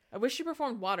performed. I wish she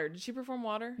performed Water. Did she perform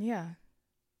Water? Yeah.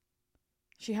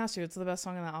 She has to. It's the best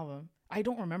song on the album. I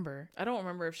don't remember. I don't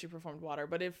remember if she performed Water,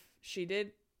 but if she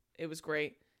did, it was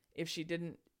great. If she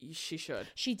didn't, she should.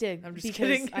 She did. I'm just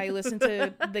kidding. I listened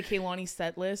to the Kehlani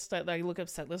set list. I look up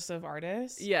set lists of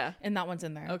artists. Yeah. And that one's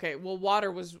in there. Okay. Well,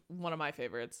 Water was one of my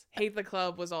favorites. Hate the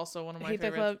Club was also one of my favorites.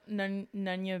 Hate the Club,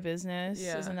 None Your Business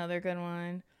is another good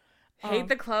one. Hate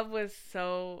the Club was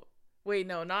so... Wait,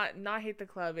 no, not Hate the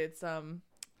Club. It's,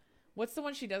 what's the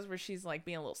one she does where she's like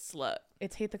being a little slut?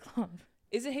 It's Hate the Club.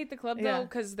 Is it Hate the Club though?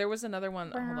 Because there was another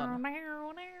one. Hold on.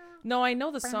 No, I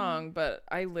know the song, but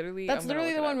I literally... That's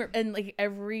literally the one where... And like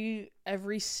every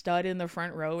stud in the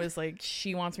front row is like,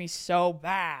 she wants me so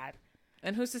bad.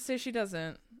 And who's to say she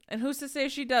doesn't? And who's to say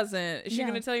she doesn't? Is she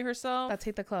going to tell you herself? That's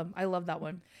Hate the Club. I love that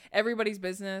one. Everybody's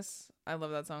Business. I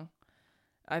love that song.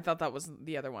 I thought that was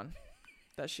the other one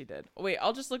that she did. Wait,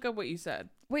 I'll just look up what you said.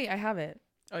 Wait, I have it.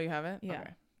 Oh, you have it? Yeah.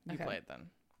 Okay. You play it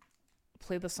then.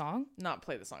 Play the song? Not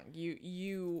play the song.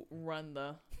 You run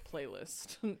the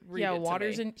playlist. Yeah,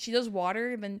 Water's in. She does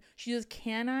Water, then she does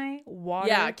Can I? Water.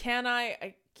 Yeah, Can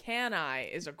I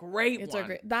is a great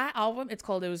one. That album, it's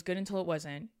called It Was Good Until It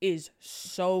Wasn't, is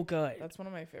so good. That's one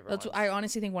of my favorite ones. I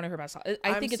honestly think one of her best songs.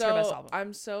 I think it's her best album.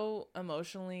 I'm so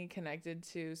emotionally connected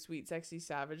to Sweet Sexy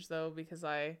Savage though, because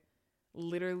I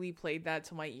literally played that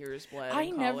till my ears bled.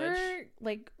 I never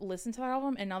like listened to that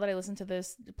album, and now that I listen to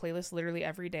this playlist literally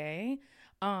every day,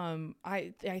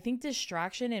 I think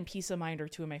Distraction and Peace of Mind are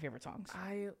two of my favorite songs.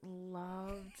 I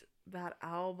loved that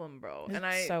album, bro. It's and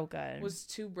I so good. Was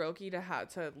too brokey to have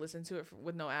to listen to it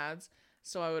with no ads,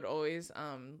 so I would always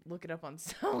look it up on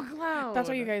SoundCloud. That's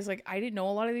why you guys like, I didn't know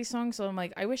a lot of these songs, so I'm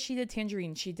like, I wish she did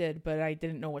Tangerine. She did, but I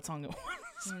didn't know what song it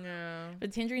was. Yeah.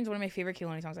 But Tangerine's one of my favorite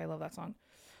Kehlani songs. I love that song.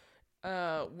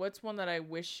 What's one that I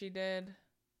wish she did?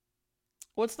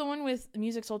 What's the one with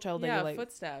Music Soul Child that you like?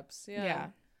 Footsteps. Yeah.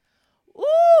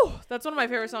 Ooh, that's one of my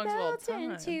favorite songs of all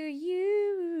time. To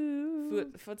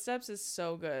you. Footsteps is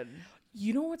so good.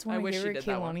 You know what's one of my favorite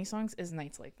Kehlani songs is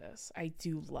Nights Like This. I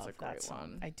do love that song.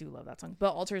 One. I do love that song.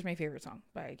 But Alter is my favorite song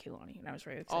by Kehlani, and I was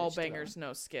very excited. All bangers,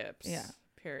 no skips. Yeah.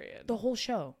 Period. The whole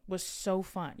show was so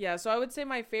fun. Yeah, so I would say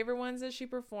my favorite ones that she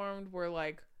performed were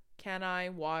like Can I,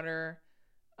 Water,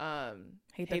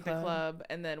 Hate the Club,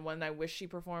 and then one I wish she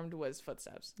performed was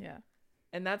Footsteps. Yeah.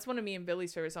 And that's one of me and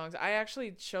Billy's favorite songs. I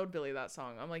actually showed Billy that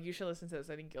song. I'm like, you should listen to this.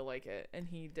 I think you'll like it. And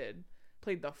he did.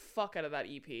 Played the fuck out of that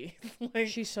EP. Like,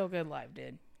 she's so good live,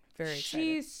 dude. Very excited.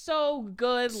 She's so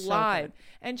good live. Good.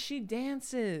 And she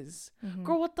dances. Mm-hmm.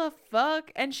 Girl, what the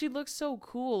fuck? And she looks so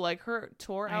cool. Like, her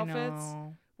tour outfits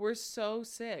were so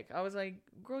sick. I was like,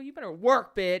 girl, you better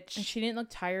work, bitch. And she didn't look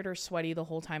tired or sweaty the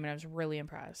whole time, and I was really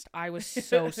impressed. I was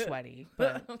so sweaty,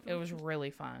 but it was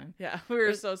really fun. Yeah, we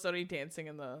were so sweaty dancing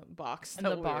in the box. And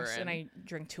I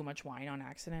drank too much wine on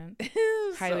accident.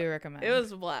 Highly recommend. It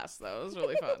was a blast, though. It was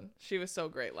really fun. She was so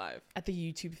great live. At the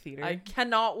YouTube theater. I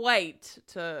cannot wait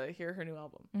to hear her new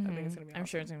album. Mm-hmm. I think it's going to be awesome. I'm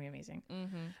sure it's going to be amazing.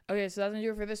 Mm-hmm. Okay, so that's going to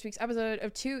do it for this week's episode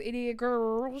of Two Idiot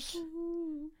Girls.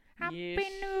 Happy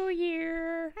New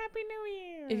Year. Happy New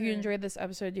Year. If you enjoyed this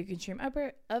episode, you can stream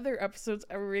other episodes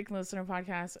every week and listen to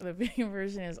podcasts. The video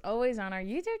version is always on our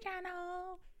YouTube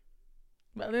channel.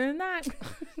 Other than that,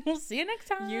 we'll see you next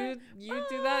time. You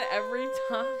do that every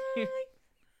time.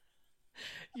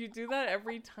 You do that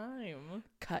every time.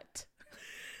 Cut.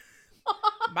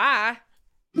 Bye.